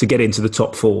 to get into the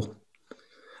top 4.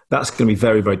 That's going to be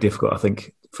very, very difficult, I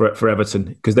think, for Everton,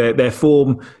 because their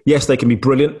form, yes, they can be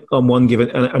brilliant on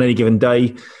any given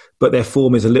day, but their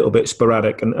form is a little bit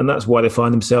sporadic, and that's why they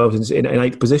find themselves in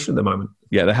 8th position at the moment.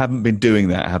 Yeah, they haven't been doing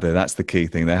that, have they? That's the key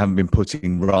thing. They haven't been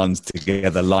putting runs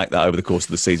together like that over the course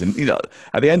of the season.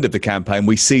 At the end of the campaign,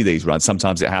 we see these runs.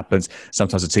 Sometimes it happens.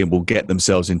 Sometimes a team will get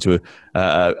themselves into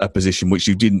a position which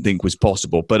you didn't think was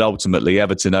possible. But ultimately,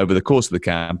 Everton, over the course of the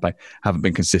campaign, haven't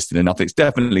been consistent enough. It's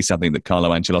definitely something that Carlo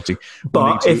Ancelotti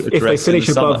will need to address. If they finish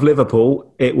above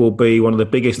Liverpool, it will be one of the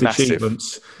biggest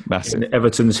achievements in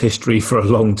Everton's history for a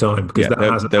long time, because that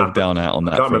hasn't happened. They'll down out on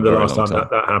that. I can't remember the last time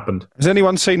that happened. Has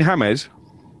anyone seen James?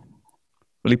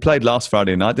 Well, he played last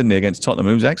Friday night, didn't he, against Tottenham?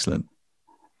 He was excellent.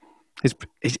 His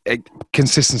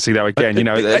consistency, though, again,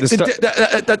 at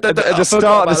the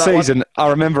start of the season, I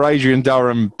remember Adrian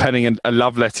Durham penning a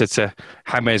love letter to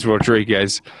James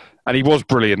Rodriguez, and he was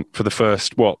brilliant for the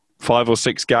first, 5 or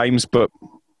 6 games, but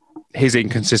his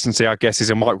inconsistency, I guess, is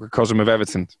a microcosm of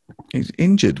Everton. He's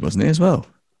injured, wasn't he, as well?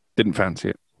 Didn't fancy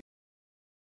it.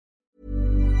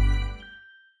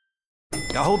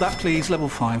 Hold that, please. Level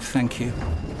 5, thank you.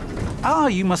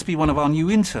 You must be one of our new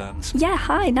interns. Yeah,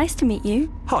 hi, nice to meet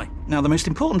you. Hi. Now, the most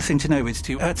important thing to know is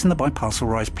to Ertzen the Biparcel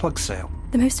Rise plug sale.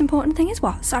 The most important thing is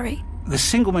what? Sorry. The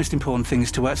single most important thing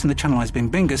is to Ertzen the Channelized Bing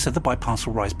Bingus of the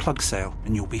Biparcel Rise plug sale,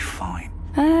 and you'll be fine.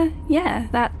 Yeah,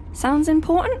 that sounds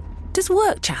important. Does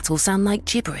work chat all sound like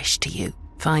gibberish to you?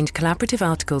 Find collaborative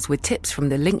articles with tips from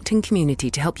the LinkedIn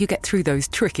community to help you get through those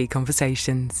tricky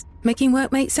conversations. Making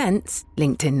work make sense?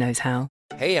 LinkedIn knows how.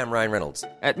 Hey, I'm Ryan Reynolds.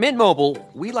 At Mint Mobile,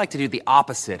 we like to do the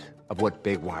opposite of what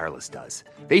Big Wireless does.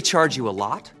 They charge you a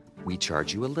lot, we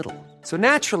charge you a little. So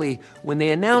naturally, when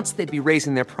they announced they'd be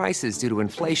raising their prices due to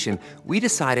inflation, we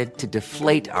decided to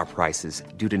deflate our prices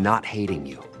due to not hating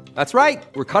you. That's right.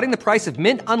 We're cutting the price of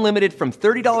Mint Unlimited from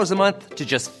 $30 a month to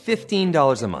just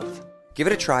 $15 a month. Give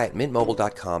it a try at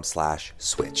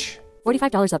mintmobile.com/switch.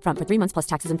 $45 up front for 3 months plus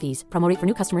taxes and fees. Promo rate for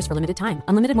new customers for limited time.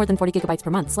 Unlimited more than 40 gigabytes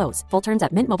per month. Slows full terms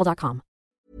at mintmobile.com.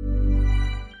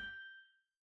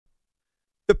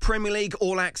 The Premier League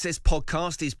All Access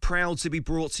podcast is proud to be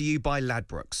brought to you by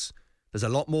Ladbrokes. There's a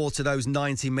lot more to those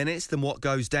 90 minutes than what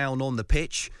goes down on the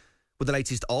pitch. With the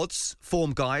latest odds,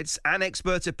 form guides and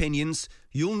expert opinions,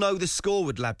 you'll know the score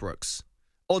with Ladbrokes.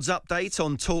 Odds update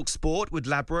on Talk Sport with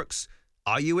Ladbrokes.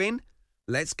 Are you in?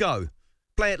 Let's go.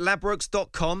 Play at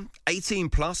ladbrokes.com, 18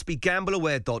 plus,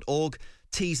 begambleaware.org.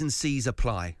 T's and C's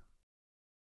apply.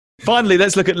 Finally,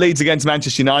 let's look at Leeds against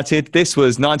Manchester United. This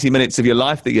was 90 minutes of your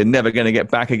life that you're never going to get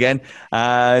back again.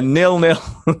 0-0,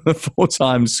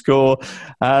 4-time score.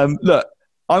 Look,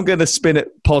 I'm going to spin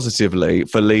it positively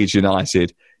for Leeds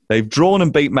United. They've drawn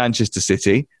and beat Manchester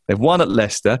City. They've won at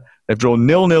Leicester. They've drawn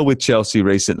 0-0 with Chelsea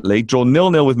recently, drawn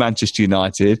 0-0 with Manchester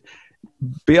United.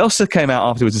 Bielsa came out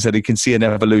afterwards and said he can see an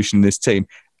evolution in this team.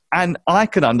 And I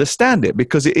can understand it,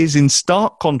 because it is in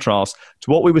stark contrast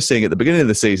to what we were seeing at the beginning of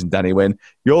the season, Danny, when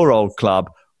your old club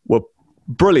were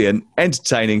brilliant,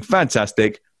 entertaining,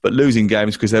 fantastic, but losing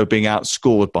games because they were being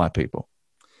outscored by people.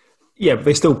 Yeah, but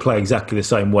they still play exactly the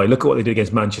same way. Look at what they did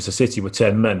against Manchester City with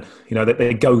 10 men.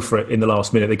 They go for it in the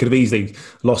last minute. They could have easily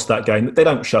lost that game. They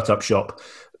don't shut up shop.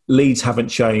 Leeds haven't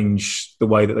changed the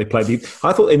way that they played.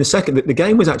 I thought in the second, the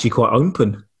game was actually quite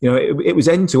open. It was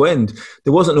end to end.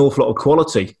 There wasn't an awful lot of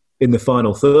quality in the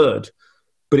final third,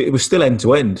 but it was still end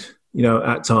to end,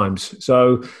 at times.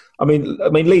 So, I mean,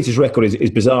 Leeds' record is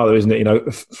bizarre, though, isn't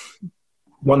it?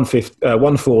 won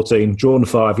 14, drawn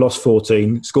 5, lost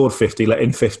 14, scored 50, let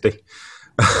in 50.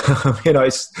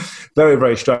 It's very,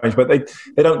 very strange. But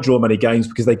they don't draw many games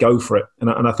because they go for it. And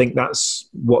I think that's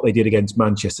what they did against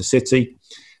Manchester City.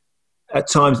 At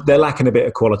times, they're lacking a bit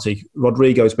of quality.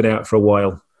 Rodrigo's been out for a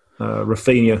while.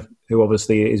 Rafinha, who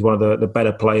obviously is one of the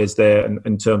better players there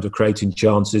in terms of creating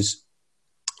chances,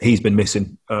 he's been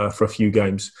missing for a few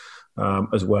games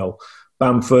as well.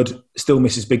 Bamford still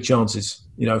misses big chances,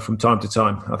 from time to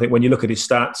time. I think when you look at his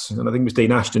stats, and I think it was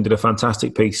Dean Ashton did a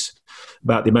fantastic piece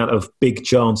about the amount of big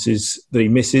chances that he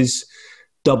misses,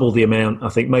 double the amount, I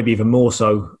think maybe even more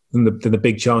so than the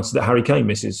big chances that Harry Kane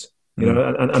misses.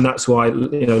 And that's why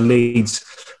Leeds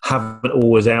haven't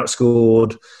always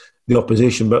outscored the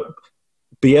opposition. But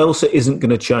Bielsa isn't going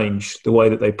to change the way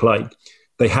that they play.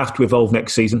 They have to evolve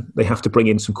next season. They have to bring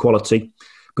in some quality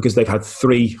because they've had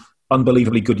 3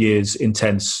 unbelievably good years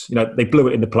intense. They blew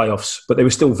it in the playoffs, but they were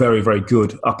still very, very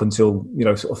good up until,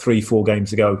 sort of 3-4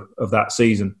 games ago of that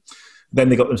season. Then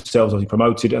they got themselves obviously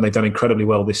promoted and they've done incredibly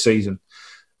well this season.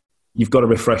 You've got to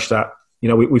refresh that.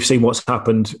 We've seen what's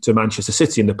happened to Manchester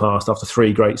City in the past. After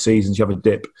 3 great seasons, you have a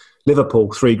dip.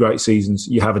 Liverpool, 3 great seasons,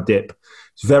 you have a dip.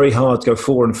 It's very hard to go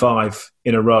 4 and 5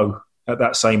 in a row at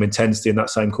that same intensity and that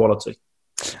same quality.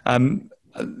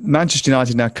 Manchester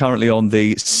United now currently on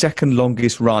the second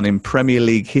longest run in Premier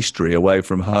League history away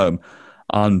from home,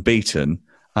 unbeaten.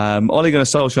 Ole Gunnar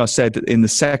Solskjaer said that in the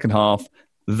second half,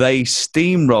 they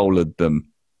steamrolled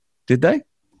them. Did they?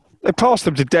 They passed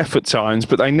them to death at times,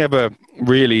 but they never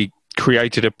really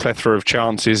created a plethora of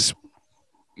chances.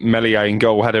 Meslier in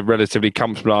goal had a relatively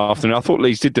comfortable afternoon. I thought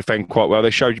Leeds did defend quite well. They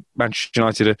showed Manchester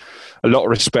United a lot of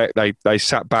respect. They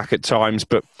sat back at times,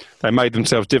 but they made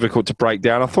themselves difficult to break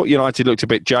down. I thought United looked a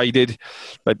bit jaded.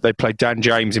 They played Dan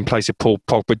James in place of Paul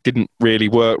Pogba. Didn't really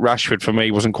work. Rashford, for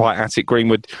me, wasn't quite at it.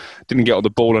 Greenwood didn't get on the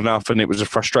ball enough, and it was a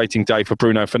frustrating day for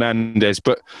Bruno Fernandes.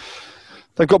 But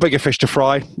they've got bigger fish to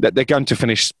fry. They're going to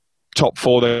finish top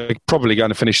 4. They're probably going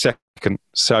to finish second.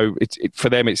 So for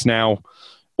them, it's now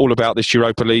all about this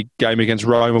Europa League game against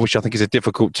Roma, which I think is a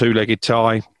difficult 2-legged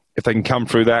tie. If they can come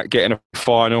through that, get in a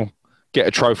final, get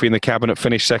a trophy in the cabinet,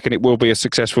 finish second, it will be a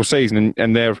successful season.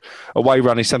 And their away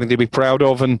run is something to be proud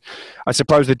of. And I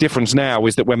suppose the difference now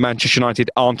is that when Manchester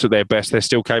United aren't at their best, they're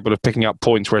still capable of picking up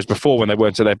points, whereas before, when they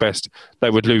weren't at their best,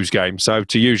 they would lose games. So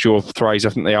to use your phrase, I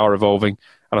think they are evolving.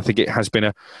 And I think it has been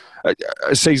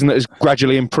a season that has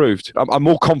gradually improved. I'm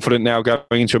more confident now going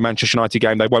into a Manchester United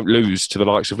game they won't lose to the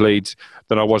likes of Leeds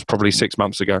than I was probably 6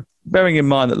 months ago. Bearing in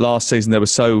mind that last season they were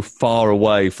so far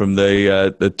away from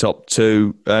the top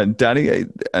 2, Danny,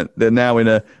 they're now in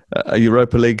a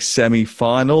Europa League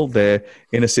semi-final. They're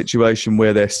in a situation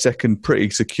where they're pretty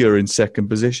secure in second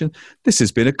position. This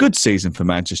has been a good season for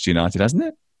Manchester United, hasn't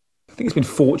it? I think it's been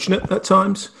fortunate at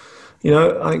times.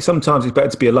 I think sometimes it's better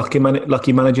to be a lucky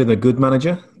manager than a good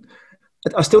manager.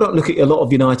 I still don't look at a lot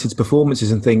of United's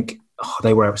performances and think,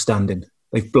 they were outstanding.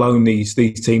 They've blown these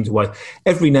teams away.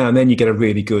 Every now and then you get a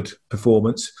really good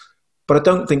performance, but I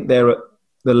don't think they're at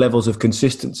the levels of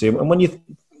consistency. And when you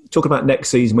talk about next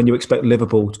season, when you expect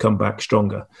Liverpool to come back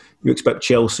stronger, you expect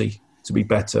Chelsea to be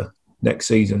better next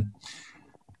season.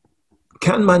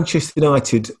 Can Manchester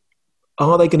United,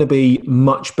 are they going to be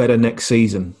much better next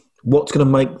season? What's going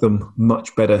to make them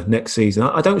much better next season?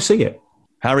 I don't see it.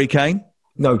 Harry Kane?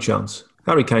 No chance.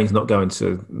 Harry Kane's not going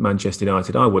to Manchester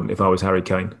United. I wouldn't if I was Harry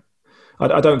Kane.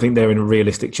 I don't think they're in a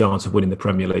realistic chance of winning the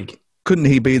Premier League. Couldn't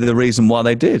he be the reason why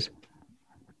they did?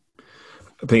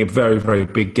 I think a very, very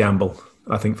big gamble,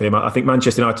 I think, for him. I think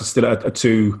Manchester United still are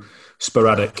too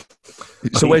sporadic.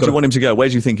 So where do you want him to go? Where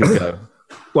do you think he'll go?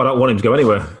 Well, I don't want him to go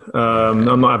anywhere. I'm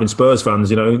not having Spurs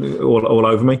fans, all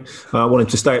over me. I want him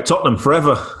to stay at Tottenham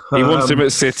forever. He wants him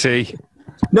at City.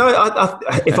 No,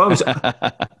 if I was...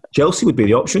 Chelsea would be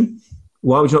the option.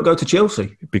 Why would you not go to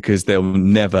Chelsea? Because they'll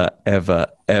never, ever,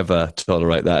 ever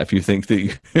tolerate that. If you think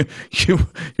that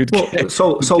you'd get...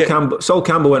 Sol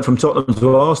Campbell went from Tottenham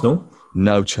to Arsenal.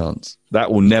 No chance.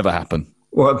 That will never happen.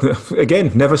 Well,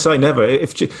 again, never say never.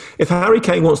 If Harry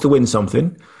Kane wants to win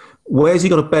something, where's he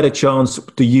got a better chance,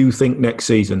 do you think, next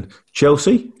season?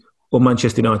 Chelsea or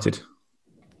Manchester United?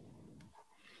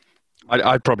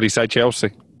 I'd probably say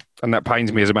Chelsea. And that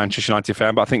pains me as a Manchester United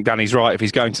fan, but I think Danny's right. If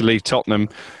he's going to leave Tottenham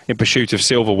in pursuit of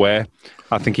silverware,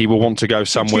 I think he will want to go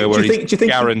somewhere where he's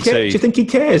guaranteed. Do you think he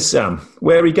cares, Sam,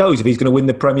 where he goes, if he's going to win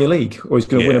the Premier League or he's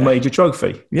going to win a major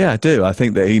trophy? Yeah, I do. I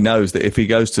think that he knows that if he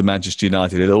goes to Manchester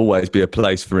United, it'll always be a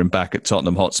place for him back at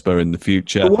Tottenham Hotspur in the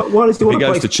future. Why does he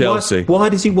want to Chelsea? Why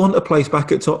does he want a place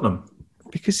back at Tottenham?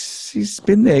 Because he's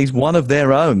been there. He's one of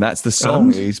their own. That's the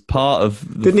song. He's part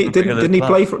of. Didn't he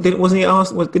play for? Wasn't he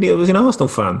Arsenal? Was he an Arsenal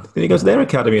fan? Didn't he go to their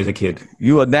academy as a kid?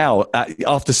 You are now,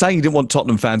 after saying you didn't want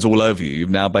Tottenham fans all over you, you've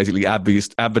now basically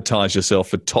advertised yourself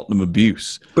for Tottenham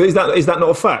abuse. But is that not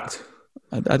a fact?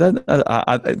 I don't.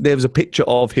 There was a picture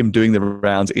of him doing the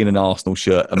rounds in an Arsenal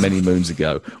shirt many moons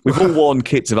ago. We've all worn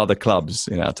kits of other clubs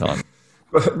in our time.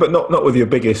 But not with your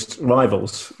biggest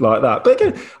rivals like that. But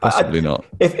again, possibly not.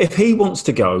 If he wants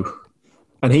to go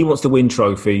and he wants to win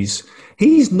trophies,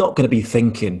 he's not going to be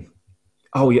thinking,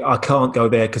 "Oh, yeah, I can't go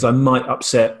there because I might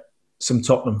upset some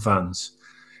Tottenham fans."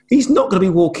 He's not going to be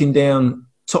walking down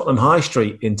Tottenham High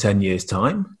Street in 10 years'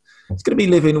 time. He's going to be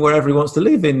living wherever he wants to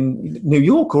live, in New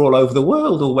York or all over the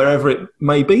world or wherever it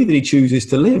may be that he chooses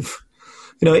to live.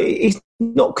 He's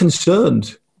not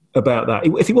concerned about that.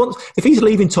 If he's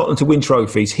leaving Tottenham to win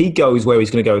trophies, he goes where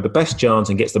he's going to go with the best chance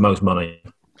and gets the most money.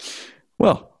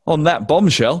 Well, on that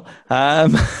bombshell,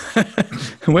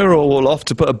 we're all off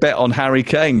to put a bet on Harry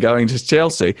Kane going to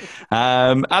Chelsea.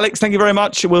 Alex, thank you very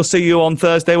much. We'll see you on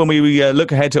Thursday when we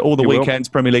look ahead to all the weekend's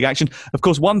Premier League action. Of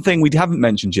course, one thing we haven't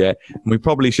mentioned yet, and we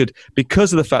probably should,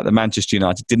 because of the fact that Manchester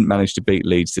United didn't manage to beat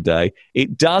Leeds today,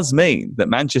 it does mean that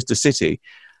Manchester City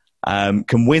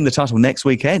can win the title next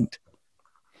weekend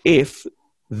if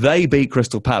they beat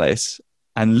Crystal Palace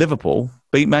and Liverpool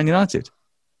beat Man United.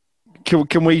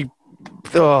 Can we...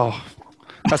 Oh,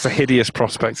 that's a hideous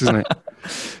prospect, isn't it?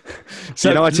 So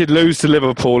United lose to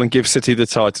Liverpool and give City the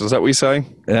title. Is that what you're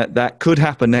saying? That could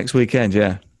happen next weekend,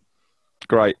 yeah.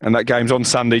 Great. And that game's on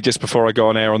Sunday just before I go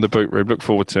on air on the Boot Room. Look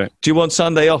forward to it. Do you want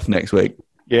Sunday off next week?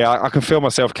 Yeah, I can feel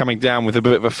myself coming down with a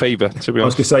bit of a fever, to be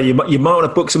honest. I was going to say, you might want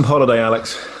to book some holiday,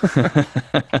 Alex.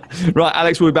 Right,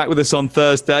 Alex will be back with us on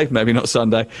Thursday, maybe not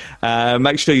Sunday.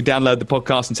 Make sure you download the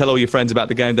podcast and tell all your friends about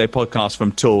the Game Day podcast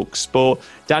from Talk Sport.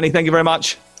 Danny, thank you very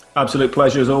much. Absolute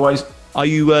pleasure, as always. Are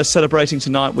you celebrating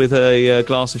tonight with a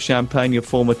glass of champagne, your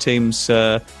former team's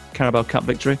Carabao Cup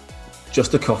victory?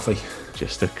 Just a coffee.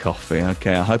 Just a coffee.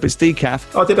 Okay, I hope it's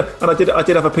decaf. I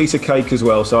did have a piece of cake as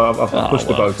well, so I've pushed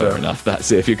the boat. Fair enough.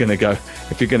 That's it. If you're going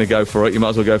to go for it, you might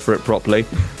as well go for it properly.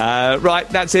 Right,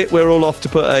 that's it. We're all off to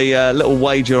put a little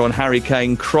wager on Harry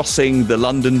Kane crossing the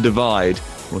London Divide.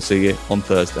 We'll see you on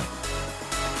Thursday.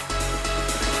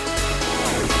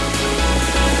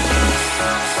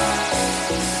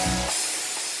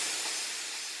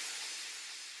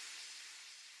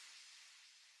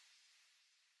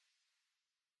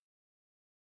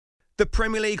 The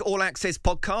Premier League All Access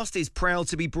podcast is proud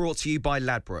to be brought to you by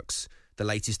Ladbrokes. The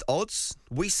latest odds,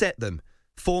 we set them.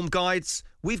 Form guides,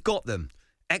 we've got them.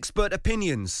 Expert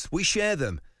opinions, we share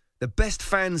them. The best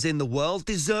fans in the world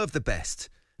deserve the best.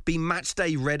 Be match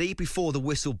day ready before the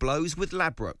whistle blows with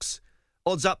Ladbrokes.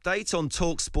 Odds update on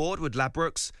Talk Sport with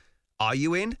Ladbrokes. Are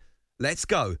you in? Let's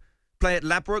go. Play at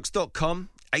ladbrokes.com.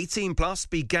 18 plus.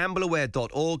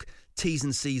 BeGambleAware.org. T's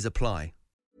and C's apply.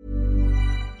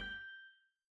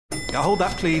 Hold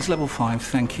that, please. Level 5,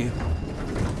 thank you.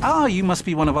 You must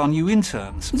be one of our new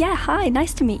interns. Yeah, hi,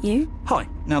 nice to meet you. Hi.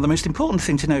 Now, the most important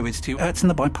thing to know is to in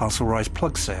the Byparcel Rise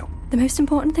plug sale. The most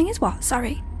important thing is what?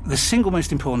 Sorry. The single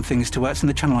most important thing is to in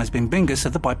the Channelized Bing Bingus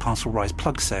of the Byparcel Rise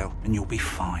plug sale, and you'll be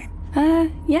fine.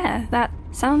 Yeah, that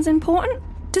sounds important.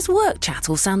 Does work chat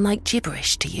all sound like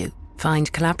gibberish to you?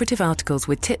 Find collaborative articles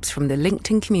with tips from the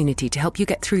LinkedIn community to help you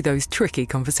get through those tricky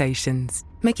conversations.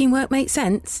 Making work make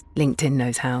sense? LinkedIn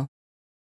knows how.